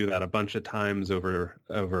them do that a bunch of times over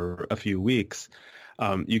a few weeks.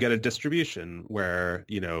 You get a distribution where,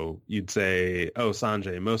 you'd say, oh,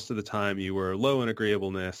 Sanjay, most of the time you were low in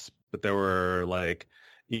agreeableness, but there were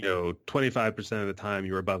 25% of the time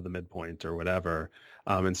you were above the midpoint or whatever.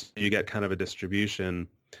 And so you get kind of a distribution.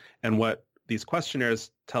 And what these questionnaires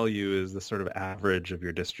tell you is the sort of average of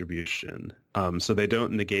your distribution. So they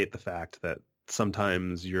don't negate the fact that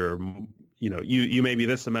sometimes you may be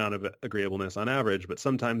this amount of agreeableness on average, but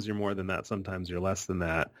sometimes you're more than that, sometimes you're less than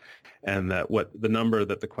that, and that what the number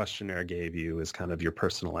that the questionnaire gave you is kind of your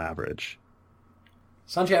personal average.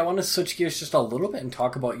 Sanjay, I want to switch gears just a little bit and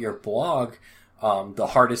talk about your blog, The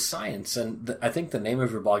Hardest Science. And I think the name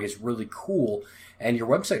of your blog is really cool. And your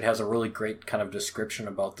website has a really great kind of description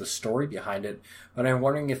about the story behind it. But I'm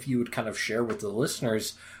wondering if you would kind of share with the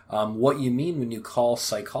listeners what you mean when you call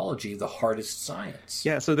psychology the hardest science.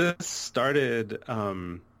 Yeah, so this started,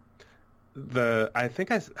 I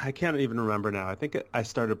can't even remember now. I think I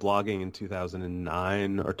started blogging in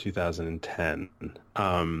 2009 or 2010.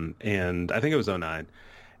 And I think it was 2009.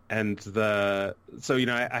 And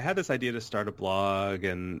I had this idea to start a blog,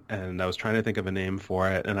 and I was trying to think of a name for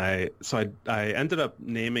it, and I ended up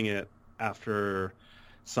naming it after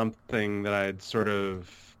something that I'd sort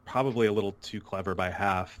of probably a little too clever by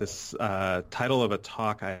half. This title of a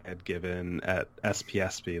talk I had given at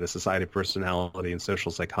SPSP, the Society of Personality and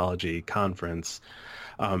Social Psychology conference,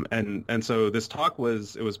 and so this talk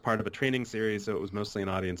was part of a training series, so it was mostly an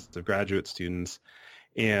audience of graduate students,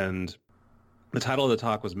 and the title of the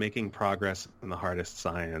talk was Making Progress in the Hardest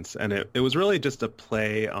Science. And it was really just a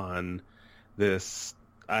play on this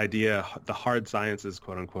idea, the hard sciences,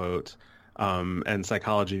 quote unquote, and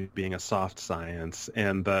psychology being a soft science.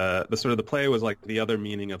 And the sort of the play was like the other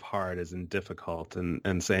meaning of hard is in difficult,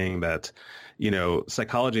 and saying that,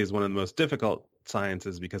 psychology is one of the most difficult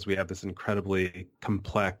sciences because we have this incredibly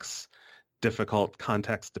complex, difficult,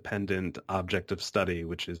 context-dependent object of study,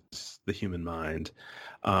 which is the human mind.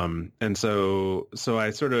 And so I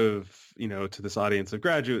sort of, to this audience of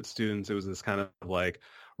graduate students, it was this kind of like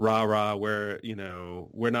rah-rah where,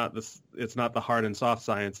 we're not this, it's not the hard and soft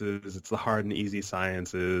sciences, it's the hard and easy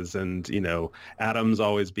sciences. And, atoms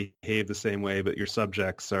always behave the same way, but your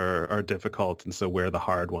subjects are difficult. And so we're the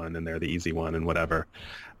hard one and they're the easy one and whatever.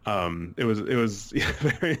 It was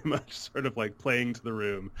very much sort of like playing to the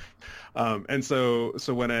room. And so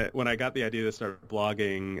when I got the idea to start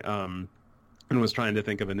blogging, and was trying to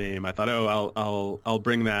think of a name, I thought, I'll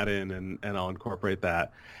bring that in and I'll incorporate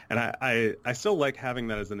that. And I still like having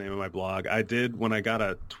that as the name of my blog. I did, when I got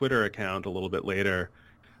a Twitter account a little bit later,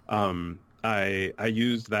 I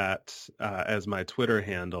used that as my Twitter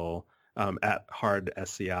handle, at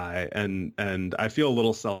HardSCI, and I feel a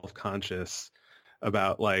little self-conscious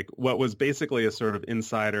about like what was basically a sort of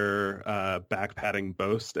insider back-patting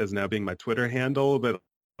boast as now being my Twitter handle, but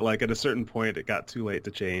like at a certain point it got too late to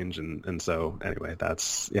change, and so anyway,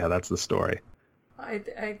 that's the story.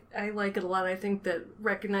 I like it a lot. I think that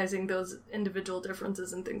recognizing those individual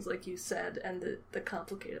differences and things like you said, and the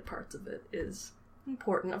complicated parts of it is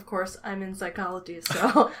important. Of course, I'm in psychology,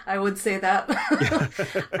 so I would say that.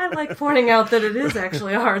 I like pointing out that it is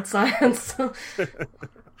actually a hard science.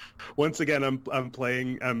 Once again, I'm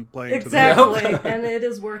playing exactly, to the and it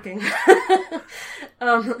is working.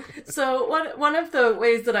 So one of the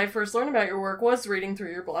ways that I first learned about your work was reading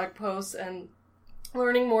through your blog posts and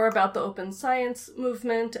learning more about the open science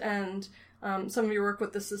movement and some of your work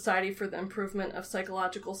with the Society for the Improvement of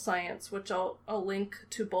Psychological Science, which I'll link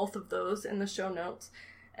to both of those in the show notes.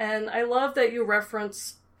 And I love that you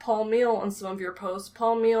reference Paul Meehl in some of your posts.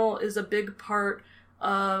 Paul Meehl is a big part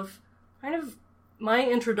of kind of my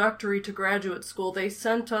introductory to graduate school. They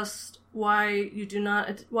sent us Why I Do Not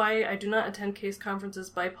Attend Case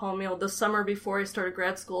Conferences by Paul Meehl the summer before I started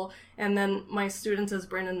grad school. And then my students, as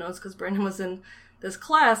Brandon knows, because Brandon was in this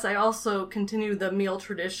class, I also continue the Meehl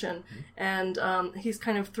tradition, and he's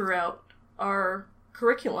kind of throughout our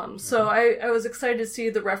curriculum. So I was excited to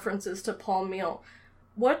see the references to Paul Meehl.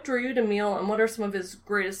 What drew you to Meehl, and what are some of his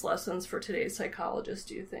greatest lessons for today's psychologists,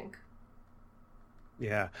 do you think?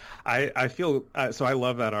 Yeah, I feel, so I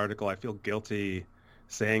love that article. I feel guilty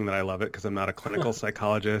saying that I love it because I'm not a clinical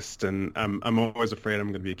psychologist, and I'm always afraid I'm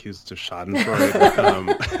going to be accused of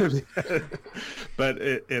Schadenfreude. But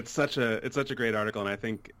it's such a great article, and I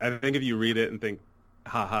think if you read it and think,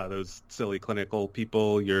 haha, those silly clinical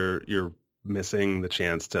people, you're missing the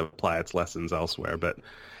chance to apply its lessons elsewhere. But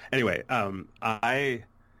anyway,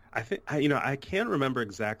 I think, I can't remember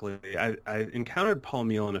exactly. I encountered Paul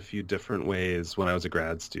Meehl in a few different ways when I was a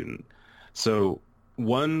grad student. So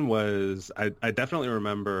one was, I definitely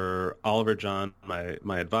remember Oliver John,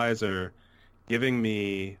 my advisor, giving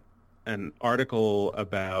me an article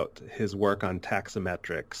about his work on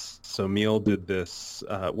taxometrics. So Meehl did this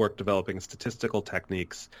work developing statistical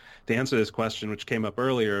techniques to answer this question, which came up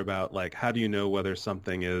earlier about, like, how do you know whether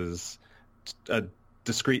something is a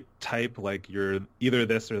discrete type, like you're either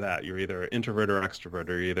this or that, you're either introvert or extrovert,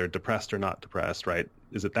 or you're either depressed or not depressed, right?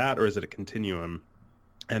 Is it that, or is it a continuum?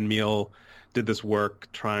 And Meehl did this work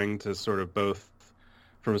trying to sort of both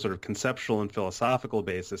from a sort of conceptual and philosophical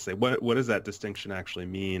basis say, what does that distinction actually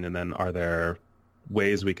mean? And then are there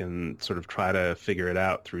ways we can sort of try to figure it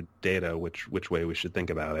out through data, which way we should think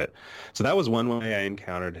about it. So that was one way I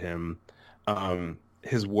encountered him.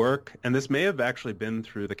 His work, and this may have actually been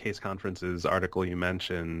through the Case Conferences article you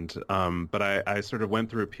mentioned, but I sort of went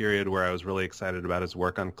through a period where I was really excited about his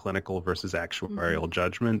work on clinical versus actuarial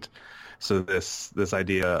judgment. So this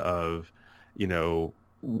idea of,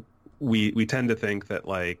 we tend to think that,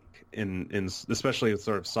 like, in especially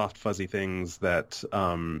sort of soft fuzzy things, that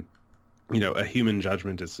a human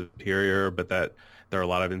judgment is superior, but that there are a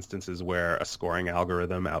lot of instances where a scoring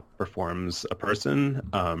algorithm outperforms a person,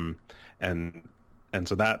 and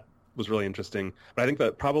so that was really interesting. But I think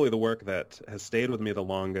that probably the work that has stayed with me the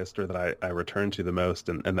longest, or that I return to the most,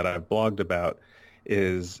 and that I've blogged about,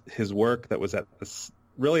 is his work that was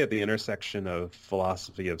really at the intersection of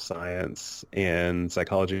philosophy of science and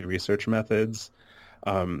psychology research methods.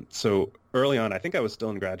 So early on, I think I was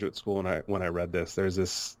still in graduate school when I read this. There's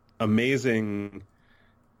this amazing,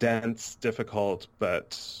 dense, difficult,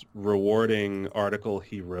 but rewarding article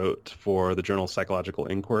he wrote for the journal Psychological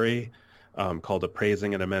Inquiry, called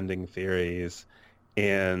Appraising and Amending Theories.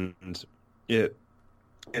 And it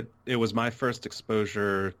was my first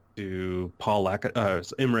exposure to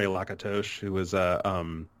Imre Lakatos, who was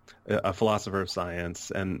a philosopher of science,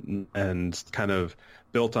 and kind of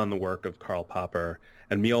built on the work of Karl Popper.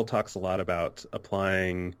 And Miel talks a lot about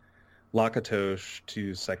applying Lakatos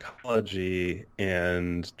to psychology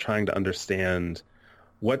and trying to understand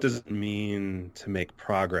what does it mean to make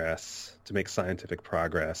progress, to make scientific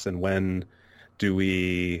progress, and when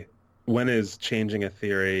is changing a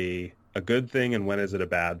theory a good thing and when is it a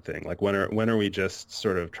bad thing? Like, when are we just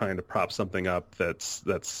sort of trying to prop something up that's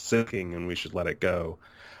sinking and we should let it go?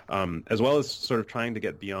 As well as sort of trying to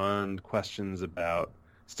get beyond questions about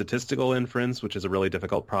statistical inference, which is a really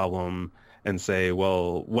difficult problem, and say,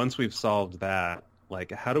 well, once we've solved that,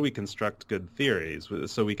 like, how do we construct good theories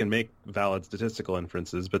so we can make valid statistical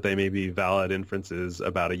inferences, but they may be valid inferences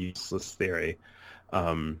about a useless theory?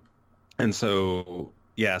 And so,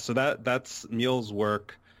 so that's Miel's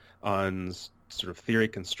work on sort of theory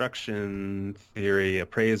construction, theory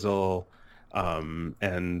appraisal,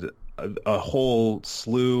 and a whole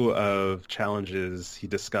slew of challenges he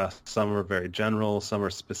discussed. Some are very general, some are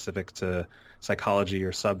specific to psychology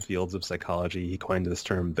or subfields of psychology. He coined this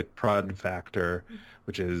term, the crud factor,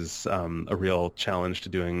 which is a real challenge to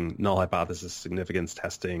doing null hypothesis significance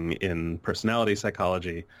testing in personality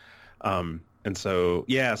psychology. And so,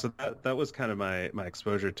 so that was kind of my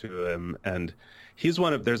exposure to him. And he's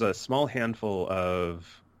there's a small handful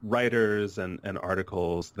of writers and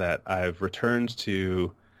articles that I've returned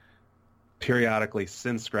to periodically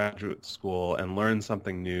since graduate school and learn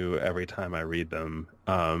something new every time I read them.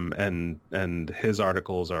 And his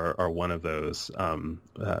articles are one of those,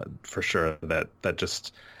 for sure, that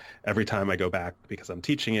just every time I go back because I'm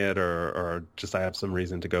teaching it or just I have some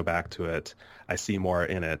reason to go back to it, I see more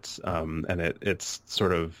in it. And it's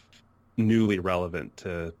sort of newly relevant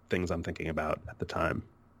to things I'm thinking about at the time.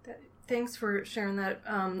 Thanks for sharing that.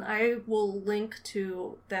 I will link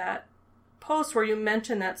to that post where you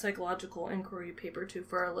mentioned that psychological inquiry paper too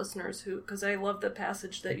for our listeners, because I love the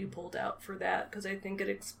passage that you pulled out for that, because I think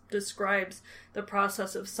it describes the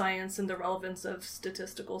process of science and the relevance of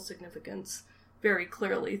statistical significance very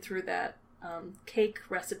clearly through that cake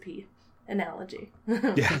recipe analogy.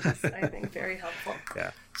 Yeah. Which is, I think, very helpful.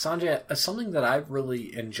 Yeah. Sanjay, something that I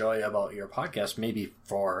really enjoy about your podcast, maybe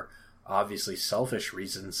for obviously selfish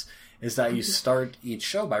reasons, is that you start each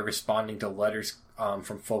show by responding to letters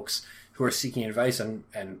from folks who are seeking advice, and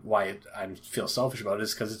why I feel selfish about it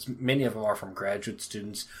is because many of them are from graduate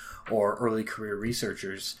students or early career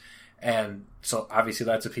researchers. And so obviously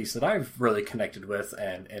that's a piece that I've really connected with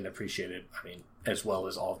and appreciated, as well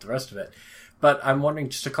as all of the rest of it. But I'm wondering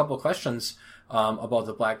just a couple of questions about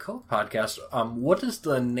the Black Coat podcast. What does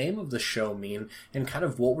the name of the show mean, and kind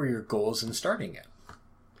of what were your goals in starting it?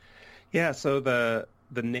 Yeah, so the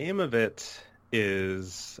name of it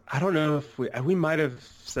is, I don't know if we might have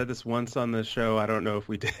said this once on the show. I don't know if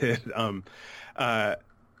we did.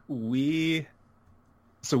 We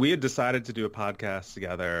had decided to do a podcast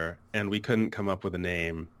together, and we couldn't come up with a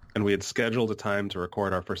name, and we had scheduled a time to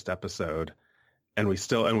record our first episode, and we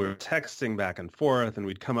were texting back and forth, and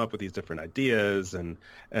we'd come up with these different ideas, and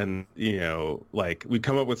like, we'd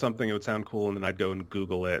come up with something that would sound cool, and then I'd go and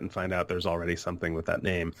Google it and find out there's already something with that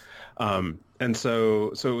name. And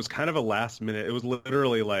so it was kind of a last minute. It was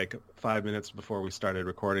literally like 5 minutes before we started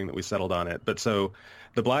recording that we settled on it. But so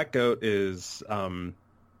the Black Goat is,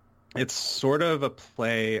 it's sort of a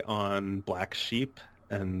play on black sheep,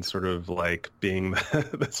 and sort of like being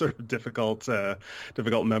the sort of difficult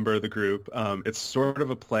member of the group. It's sort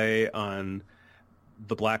of a play on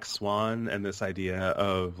the black swan and this idea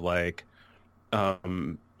of like,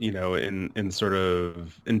 in sort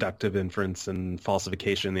of inductive inference and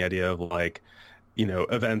falsification, the idea of like,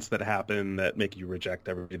 events that happen that make you reject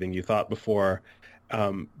everything you thought before.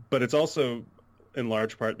 But it's also in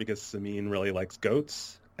large part because Samin really likes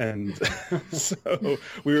goats. And so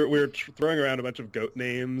we were throwing around a bunch of goat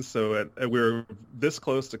names. So we were this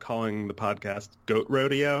close to calling the podcast Goat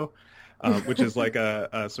Rodeo, which is like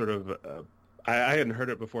a sort of I hadn't heard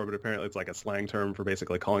it before, but apparently it's like a slang term for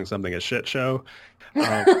basically calling something a shit show.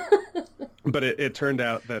 But it turned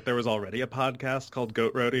out that there was already a podcast called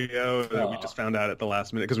Goat Rodeo that we just found out at the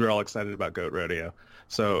last minute because we were all excited about Goat Rodeo.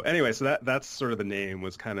 So anyway, so that's sort of the name,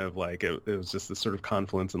 was kind of like it was just this sort of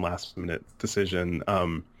confluence and last minute decision.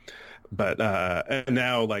 But and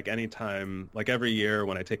now, like, anytime, like every year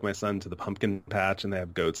when I take my son to the pumpkin patch and they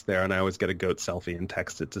have goats there, and I always get a goat selfie and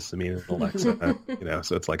text it to Samin and Alexa,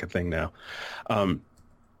 so it's like a thing now.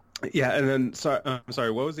 Yeah, and then, I'm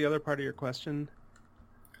sorry, what was the other part of your question?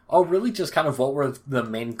 Oh, really just kind of what were the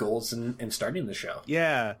main goals in starting the show?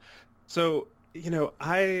 Yeah, so,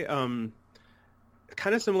 I...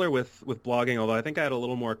 kind of similar with blogging, although I think I had a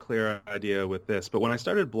little more clear idea with this. But when I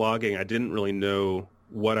started blogging, I didn't really know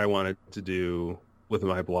what I wanted to do with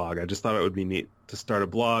my blog. I just thought it would be neat to start a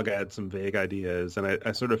blog. I had some vague ideas, and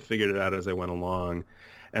I sort of figured it out as I went along.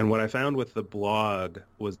 And what I found with the blog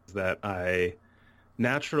was that I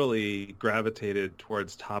naturally gravitated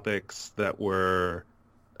towards topics that were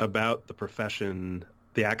about the profession,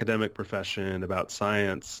 the academic profession, about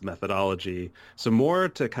science, methodology. So more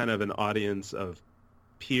to kind of an audience of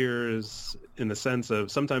peers in the sense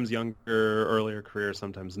of sometimes younger, earlier career,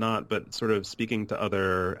 sometimes not, but sort of speaking to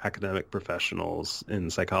other academic professionals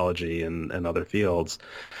in psychology and other fields.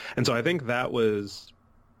 And so I think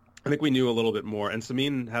we knew a little bit more. And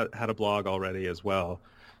Samin had a blog already as well,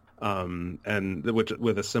 and which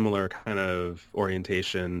with a similar kind of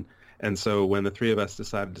orientation. And so when the three of us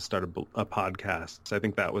decided to start a podcast, I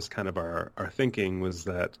think that was kind of our thinking, was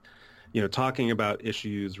that talking about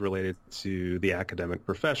issues related to the academic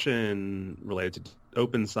profession, related to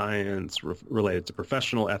open science, related to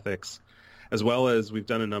professional ethics, as well as we've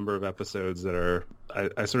done a number of episodes that are,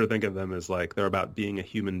 I sort of think of them as like they're about being a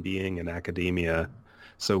human being in academia.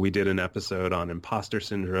 So we did an episode on imposter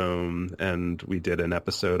syndrome, and we did an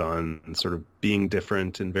episode on sort of being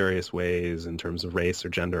different in various ways in terms of race or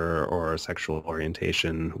gender or sexual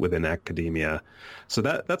orientation within academia. So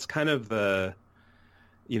that's kind of the...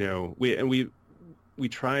 we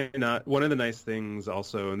try not. One of the nice things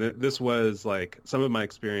also, and this was like some of my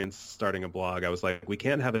experience starting a blog, I was like, we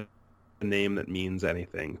can't have a name that means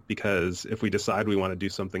anything, because if we decide we want to do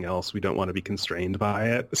something else, we don't want to be constrained by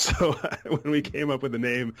it. So when we came up with the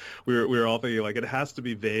name, we were all thinking like it has to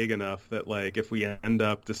be vague enough that like if we end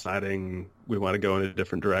up deciding we want to go in a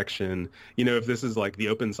different direction, if this is like the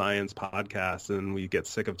open science podcast and we get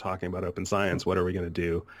sick of talking about open science, what are we going to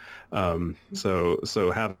do?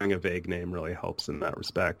 So having a vague name really helps in that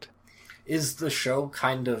respect. Is the show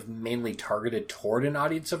kind of mainly targeted toward an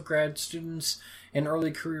audience of grad students and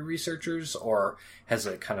early career researchers, or has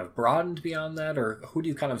it kind of broadened beyond that, or who do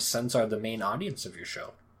you kind of sense are the main audience of your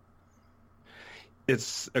show?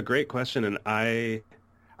 It's a great question, and I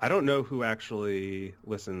don't know who actually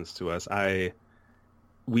listens to us.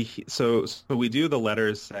 So we do the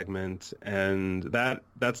letters segment, and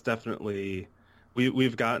that's definitely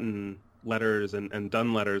we've gotten letters and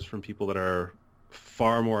done letters from people that are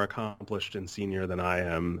far more accomplished and senior than I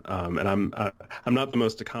am, and I'm not the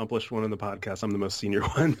most accomplished one in the podcast. I'm the most senior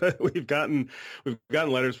one, but we've gotten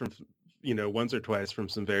letters from once or twice from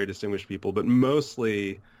some very distinguished people, but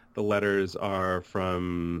mostly the letters are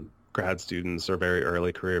from grad students or very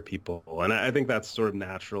early career people, and I think that's sort of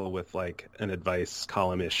natural with like an advice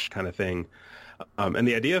column-ish kind of thing. And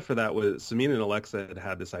the idea for that was Samin and Alexa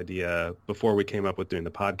had this idea before we came up with doing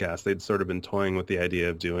the podcast. They'd sort of been toying with the idea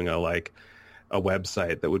of doing a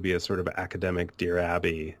website that would be a sort of academic Dear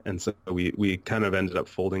Abby. And so we kind of ended up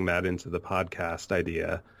folding that into the podcast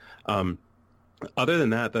idea. Other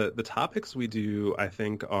than that, the topics we do, I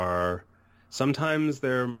think, are sometimes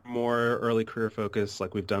they're more early career focused,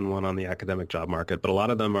 like we've done one on the academic job market, but a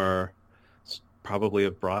lot of them are probably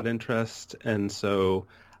of broad interest. And so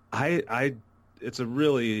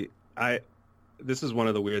this is one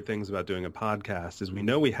of the weird things about doing a podcast is we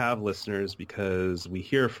know we have listeners because we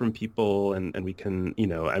hear from people and we can,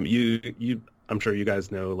 I'm sure you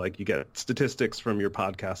guys know, like you get statistics from your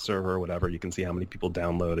podcast server or whatever. You can see how many people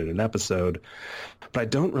downloaded an episode, but I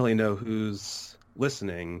don't really know who's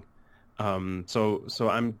listening. So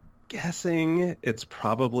I'm guessing it's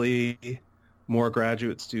probably more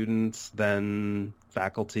graduate students than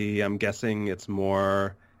faculty. I'm guessing it's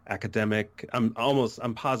more academic. I'm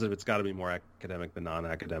positive it's got to be more academic than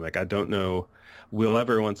non-academic. I don't know. We'll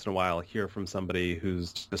every once in a while hear from somebody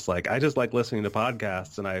who's just like, I just like listening to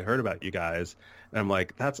podcasts and I heard about you guys. And I'm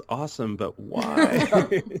like, that's awesome, but why?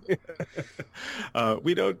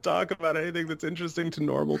 We don't talk about anything that's interesting to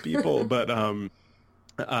normal people. But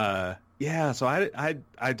yeah, so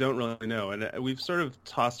I don't really know. And we've sort of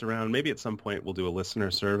tossed around, maybe at some point we'll do a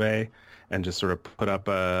listener survey and just sort of put up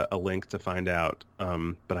a link to find out.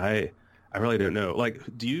 But I really don't know. Like,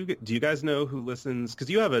 do you guys know who listens? Because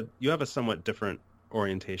you have a somewhat different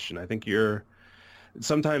orientation. I think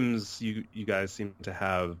sometimes you guys seem to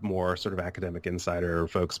have more sort of academic insider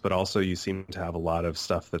folks, but also you seem to have a lot of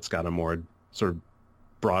stuff that's got a more sort of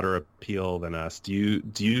broader appeal than us.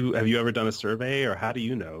 Have you ever done a survey, or how do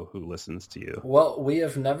you know who listens to you? Well, we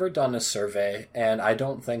have never done a survey, and I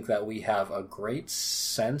don't think that we have a great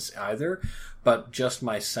sense either, but just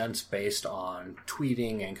my sense based on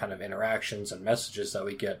tweeting and kind of interactions and messages that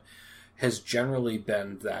we get has generally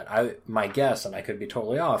been that my guess, and I could be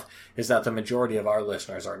totally off, is that the majority of our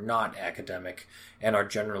listeners are not academic and are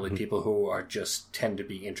generally people who are just tend to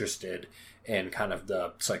be interested in kind of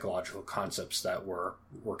the psychological concepts that we're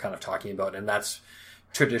kind of talking about. And that's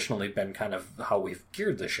traditionally been kind of how we've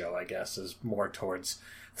geared the show, I guess, is more towards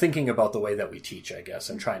thinking about the way that we teach, I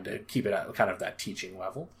guess, and trying to keep it at kind of that teaching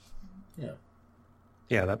level. Yeah.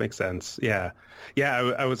 Yeah, that makes sense. Yeah.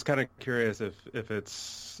 I was kind of curious if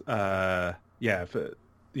it's, if it,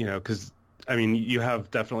 because I mean, you have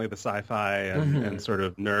definitely the sci-fi and sort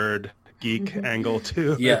of nerd geek angle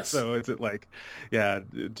too. Yes. So is it like, do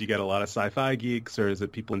you get a lot of sci-fi geeks, or is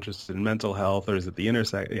it people interested in mental health, or is it the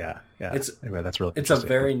intersect? Yeah. Anyway, that's really It's a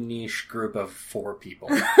very niche group of 4 people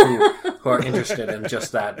who are interested in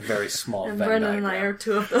just that very small and Venn Brendan diagram. and I are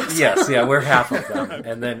 2 of those. Yes, we're half of them,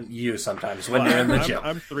 and then you sometimes when you're in the gym.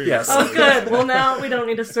 I'm 3. Yes. Oh, good. Well, now we don't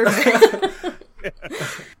need a survey.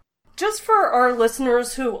 Just for our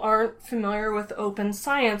listeners who aren't familiar with open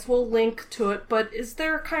science, we'll link to it, but is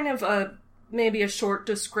there kind of maybe a short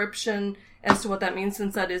description as to what that means,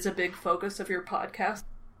 since that is a big focus of your podcast?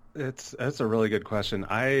 That's a really good question.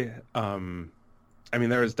 I mean,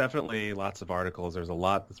 there's definitely lots of articles. There's a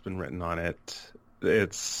lot that's been written on it.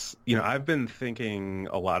 It's, I've been thinking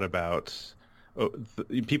a lot about,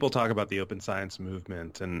 people talk about the open science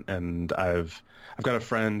movement, and I've got a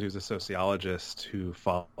friend who's a sociologist who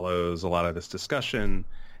follows a lot of this discussion,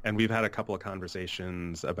 and we've had a couple of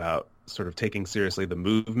conversations about sort of taking seriously the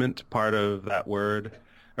movement part of that word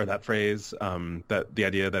or that phrase, that the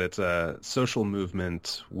idea that it's a social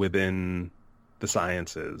movement within the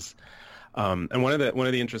sciences. And one of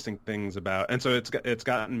the interesting things about, and so it's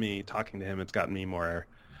gotten me talking to him, it's gotten me more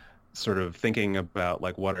sort of thinking about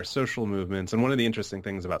like what are social movements. And one of the interesting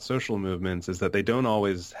things about social movements is that they don't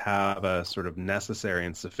always have a sort of necessary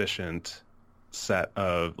and sufficient set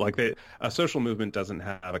of, like, a social movement doesn't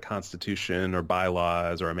have a constitution or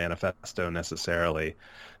bylaws or a manifesto necessarily.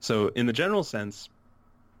 So in the general sense,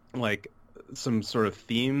 like, some sort of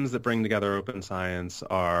themes that bring together open science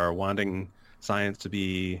are wanting science to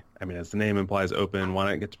be, I mean, as the name implies, open,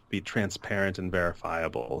 wanting it to be transparent and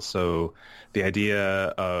verifiable. So the idea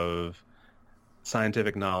of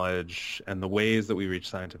scientific knowledge and the ways that we reach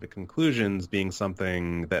scientific conclusions being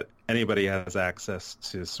something that anybody has access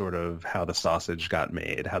to, sort of how the sausage got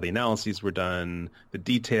made, how the analyses were done, the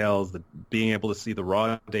details, being able to see the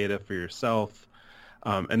raw data for yourself.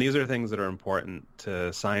 And these are things that are important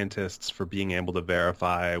to scientists for being able to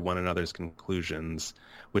verify one another's conclusions,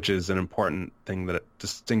 which is an important thing that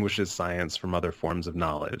distinguishes science from other forms of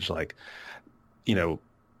knowledge. Like, in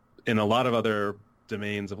a lot of other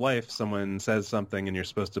domains of life, someone says something and you're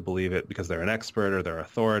supposed to believe it because they're an expert or they're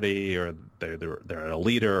authority or they're a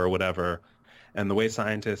leader or whatever. And the way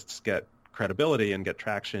scientists get credibility and get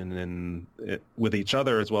traction with each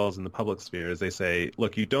other as well as in the public sphere is they say,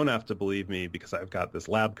 look, you don't have to believe me because I've got this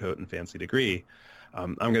lab coat and fancy degree.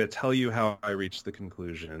 I'm going to tell you how I reached the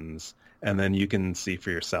conclusions, and then you can see for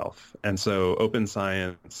yourself. And so open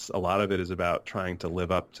science, a lot of it is about trying to live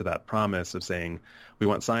up to that promise of saying, we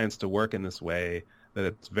want science to work in this way, that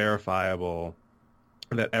it's verifiable,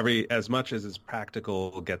 that as much as is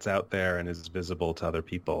practical gets out there and is visible to other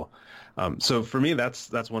people. So for me, that's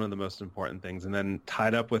one of the most important things. And then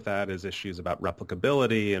tied up with that is issues about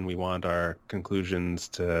replicability, and we want our conclusions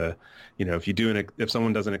to, if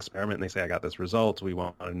someone does an experiment and they say, I got this result, we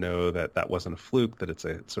want to know that that wasn't a fluke, that it's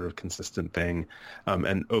a sort of consistent thing.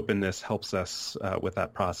 And openness helps us with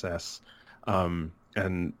that process.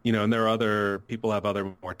 And there are people have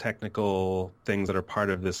other more technical things that are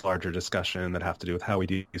part of this larger discussion that have to do with how we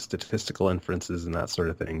do statistical inferences and that sort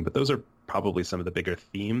of thing. But those are probably some of the bigger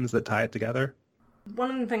themes that tie it together.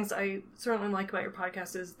 One of the things I certainly like about your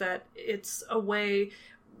podcast is that it's a way,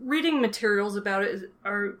 reading materials about it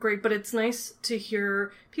are great, but it's nice to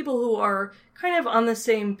hear people who are kind of on the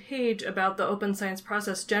same page about the open science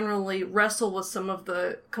process generally wrestle with some of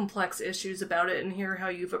the complex issues about it and hear how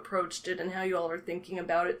you've approached it and how you all are thinking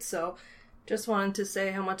about it. So just wanted to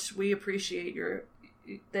say how much we appreciate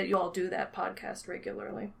that you all do that podcast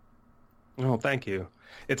regularly. Oh, thank you.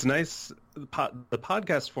 It's nice, the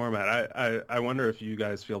podcast format. I wonder if you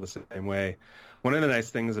guys feel the same way. One of the nice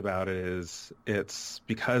things about it is it's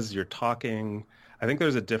because you're talking. I think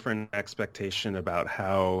there's a different expectation about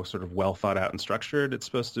how sort of well thought out and structured it's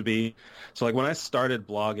supposed to be. So like when I started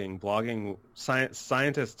blogging,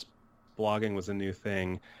 scientists blogging was a new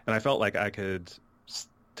thing, and I felt like I could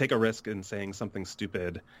take a risk in saying something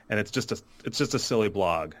stupid, and it's just a silly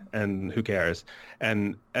blog, and who cares?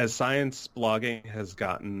 And as science blogging has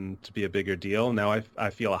gotten to be a bigger deal, now I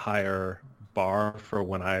feel a higher bar for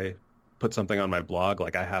when I put something on my blog.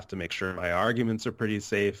 Like I have to make sure my arguments are pretty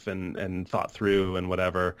safe and thought through and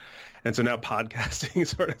whatever. And so now podcasting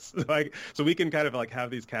sort of like, so we can kind of like have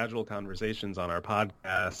these casual conversations on our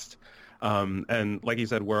podcast. And like you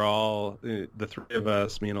said, we're all, the three of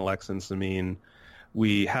us, me and Alexa and Samin,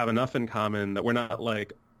 we have enough in common that we're not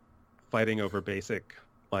like fighting over basic,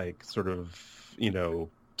 like sort of,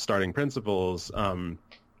 starting principles.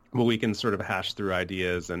 But we can sort of hash through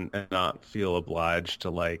ideas and not feel obliged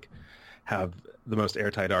to like have the most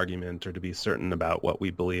airtight argument or to be certain about what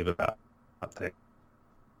we believe about things.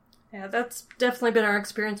 Yeah, that's definitely been our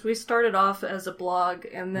experience. We started off as a blog,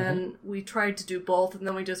 and then we tried to do both, and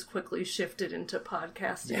then we just quickly shifted into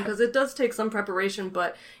podcasting, because it does take some preparation,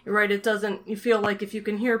 but you're right, you feel like if you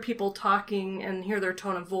can hear people talking and hear their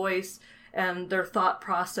tone of voice and their thought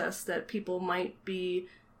process, that people might be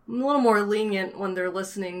a little more lenient when they're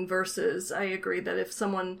listening, versus, I agree that if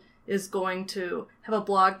someone is going to have a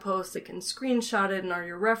blog post, they can screenshot it and are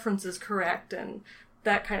your references correct and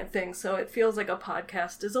that kind of thing. So it feels like a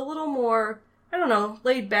podcast is a little more, I don't know,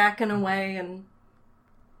 laid back in a way.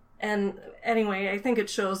 And anyway, I think it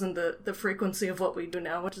shows in the frequency of what we do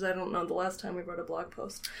now, which is, I don't know the last time we wrote a blog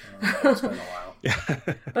post. It's been a while. Yeah.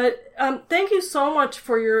 But thank you so much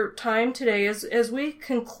for your time today. As we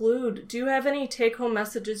conclude, do you have any take-home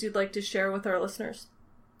messages you'd like to share with our listeners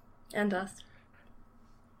and us?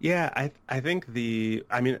 Yeah, I think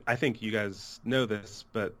I think you guys know this,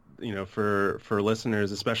 but for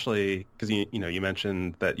listeners, especially because you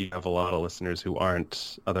mentioned that you have a lot of listeners who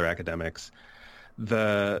aren't other academics,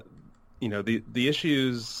 the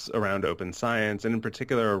issues around open science, and in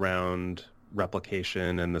particular around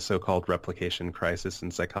replication and the so-called replication crisis in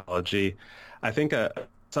psychology, I think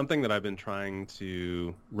something that I've been trying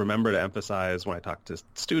to remember to emphasize when I talk to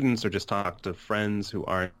students or just talk to friends who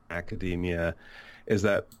aren't in academia is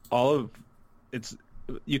that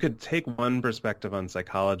you could take one perspective on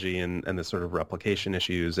psychology and the sort of replication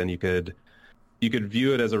issues, and you could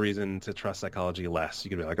view it as a reason to trust psychology less. You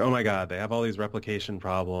could be like, oh my God, they have all these replication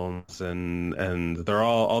problems, and they're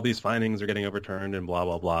all these findings are getting overturned and blah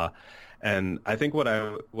blah blah. And I think what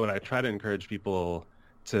I try to encourage people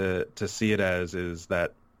to see it as is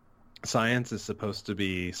that science is supposed to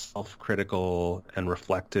be self-critical and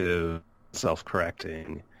reflective,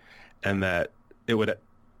 self-correcting, and that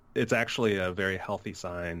it's actually a very healthy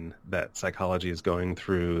sign that psychology is going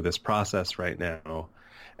through this process right now,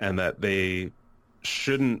 and that they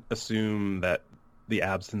shouldn't assume that the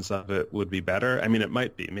absence of it would be better. I mean, it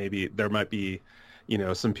might be. Maybe there might be,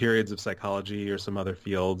 some periods of psychology or some other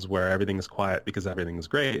fields where everything is quiet because everything is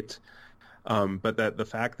great. But that the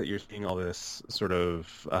fact that you're seeing all this sort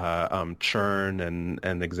of churn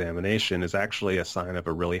and examination is actually a sign of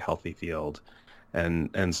a really healthy field.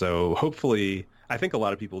 And so hopefully, I think a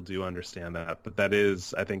lot of people do understand that, but that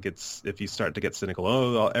is, I think it's, if you start to get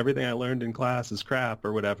cynical, everything I learned in class is crap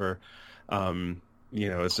or whatever,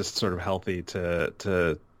 it's just sort of healthy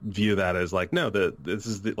to view that as like, no, this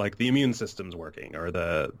is like the immune system's working, or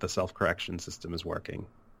the self-correction system is working.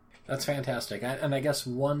 That's fantastic. And I guess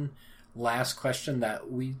one last question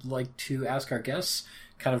that we'd like to ask our guests,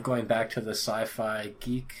 kind of going back to the sci-fi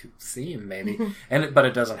geek theme, maybe, but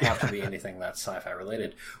it doesn't have to be anything that's sci-fi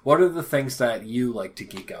related. What are the things that you like to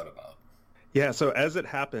geek out about? Yeah, so as it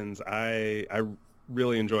happens, I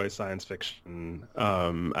really enjoy science fiction.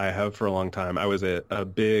 I have for a long time. I was a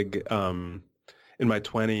big, in my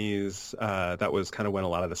 20s, that was kind of when a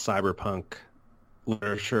lot of the cyberpunk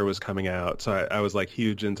literature was coming out. So I was like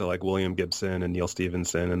huge into like William Gibson and Neil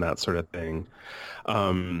Stephenson and that sort of thing.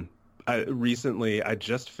 I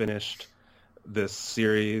just finished this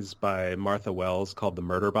series by Martha Wells called The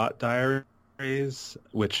Murderbot Diaries, series,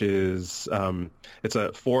 which is it's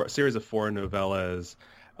a series of 4 novellas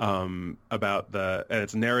about and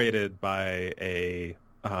it's narrated by a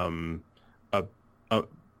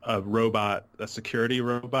robot, a security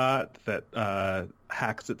robot that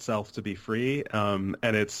hacks itself to be free, and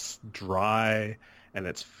it's dry and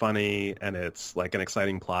it's funny and it's like an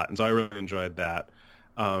exciting plot, and so I really enjoyed that.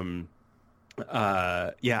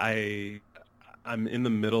 I'm in the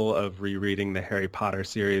middle of rereading the Harry Potter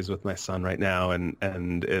series with my son right now,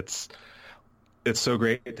 and it's so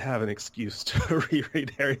great to have an excuse to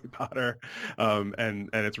reread Harry Potter, and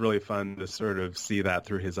it's really fun to sort of see that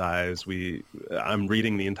through his eyes. I'm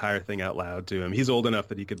reading the entire thing out loud to him. He's old enough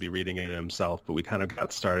that he could be reading it himself, but we kind of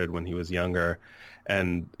got started when he was younger.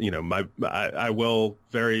 And I will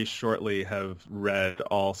very shortly have read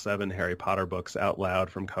all 7 Harry Potter books out loud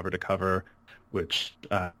from cover to cover, which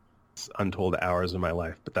is untold hours of my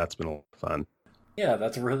life, but that's been a lot of fun. Yeah,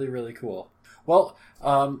 that's really, really cool. Well,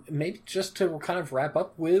 maybe just to kind of wrap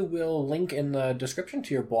up, we will link in the description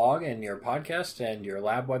to your blog and your podcast and your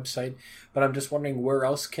lab website, but I'm just wondering, where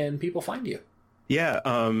else can people find you? Yeah,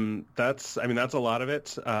 that's a lot of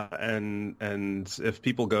it. And if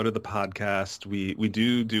people go to the podcast, we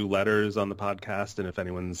do letters on the podcast. And if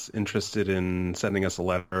anyone's interested in sending us a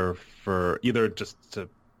letter for either just to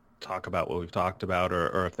talk about what we've talked about,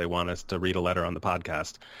 or if they want us to read a letter on the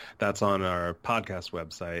podcast, that's on our podcast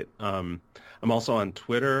website. I'm also on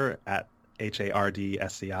Twitter at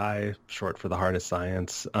HARDSCI, short for the hardest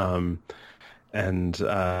science.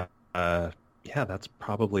 Yeah, those are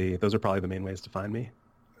probably the main ways to find me.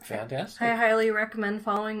 Fantastic. I highly recommend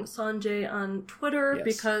following Sanjay on Twitter, Yes.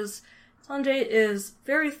 because Sanjay is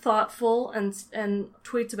very thoughtful and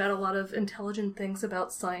tweets about a lot of intelligent things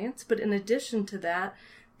about science. But in addition to that,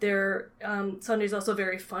 Sanjay's also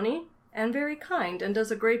very funny and very kind, and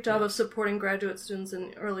does a great job of supporting graduate students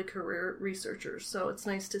and early career researchers. So it's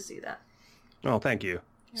nice to see that. Oh, thank you.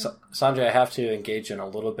 So, Sanjay, I have to engage in a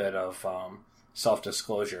little bit of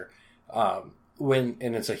self-disclosure. And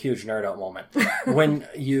it's a huge nerd out moment. When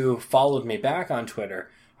you followed me back on Twitter,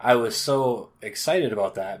 I was so excited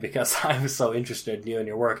about that because I was so interested in you and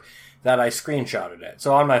your work that I screenshotted it.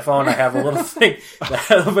 So on my phone, I have a little thing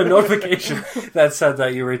of a notification that said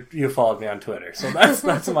that you followed me on Twitter. So that's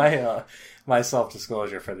my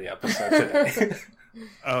self-disclosure for the episode today.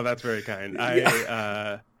 Oh, that's very kind.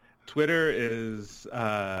 Twitter has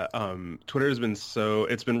been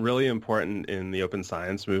it's been really important in the open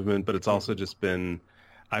science movement, but it's also just been,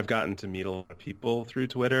 I've gotten to meet a lot of people through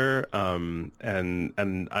Twitter, and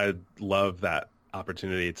I love that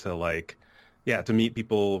opportunity to to meet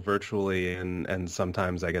people virtually, and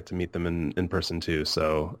sometimes I get to meet them in person too.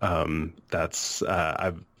 So I'm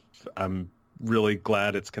really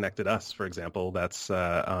glad it's connected us, for example. That's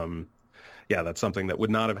something that would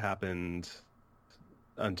not have happened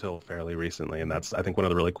until fairly recently, and that's, I think, one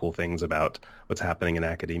of the really cool things about what's happening in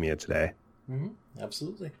academia today. Mm-hmm.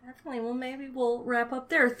 Absolutely. Definitely. Well, maybe we'll wrap up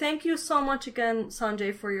there. Thank you so much again,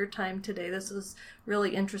 Sanjay, for your time today. This was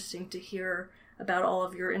really interesting to hear about all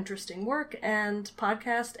of your interesting work and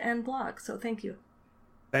podcast and blog. So thank you.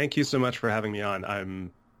 Thank you so much for having me on.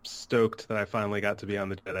 I'm stoked that I finally got to be on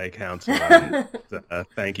the Jedi Council.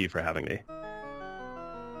 Thank you for having me.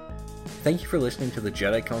 Thank you for listening to the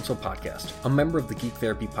Jedi Council podcast, a member of the Geek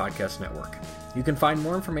Therapy Podcast Network. You can find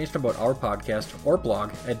more information about our podcast or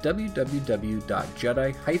blog at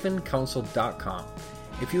www.jedi-council.com.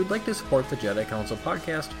 If you would like to support the Jedi Council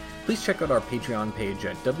podcast, please check out our Patreon page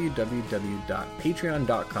at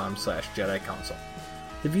www.patreon.com/Jedi Council.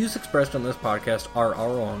 The views expressed on this podcast are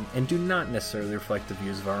our own and do not necessarily reflect the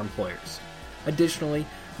views of our employers. Additionally,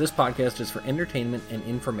 this podcast is for entertainment and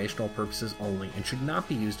informational purposes only and should not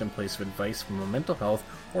be used in place of advice from a mental health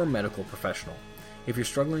or medical professional. If you're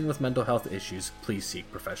struggling with mental health issues, please seek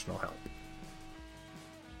professional help.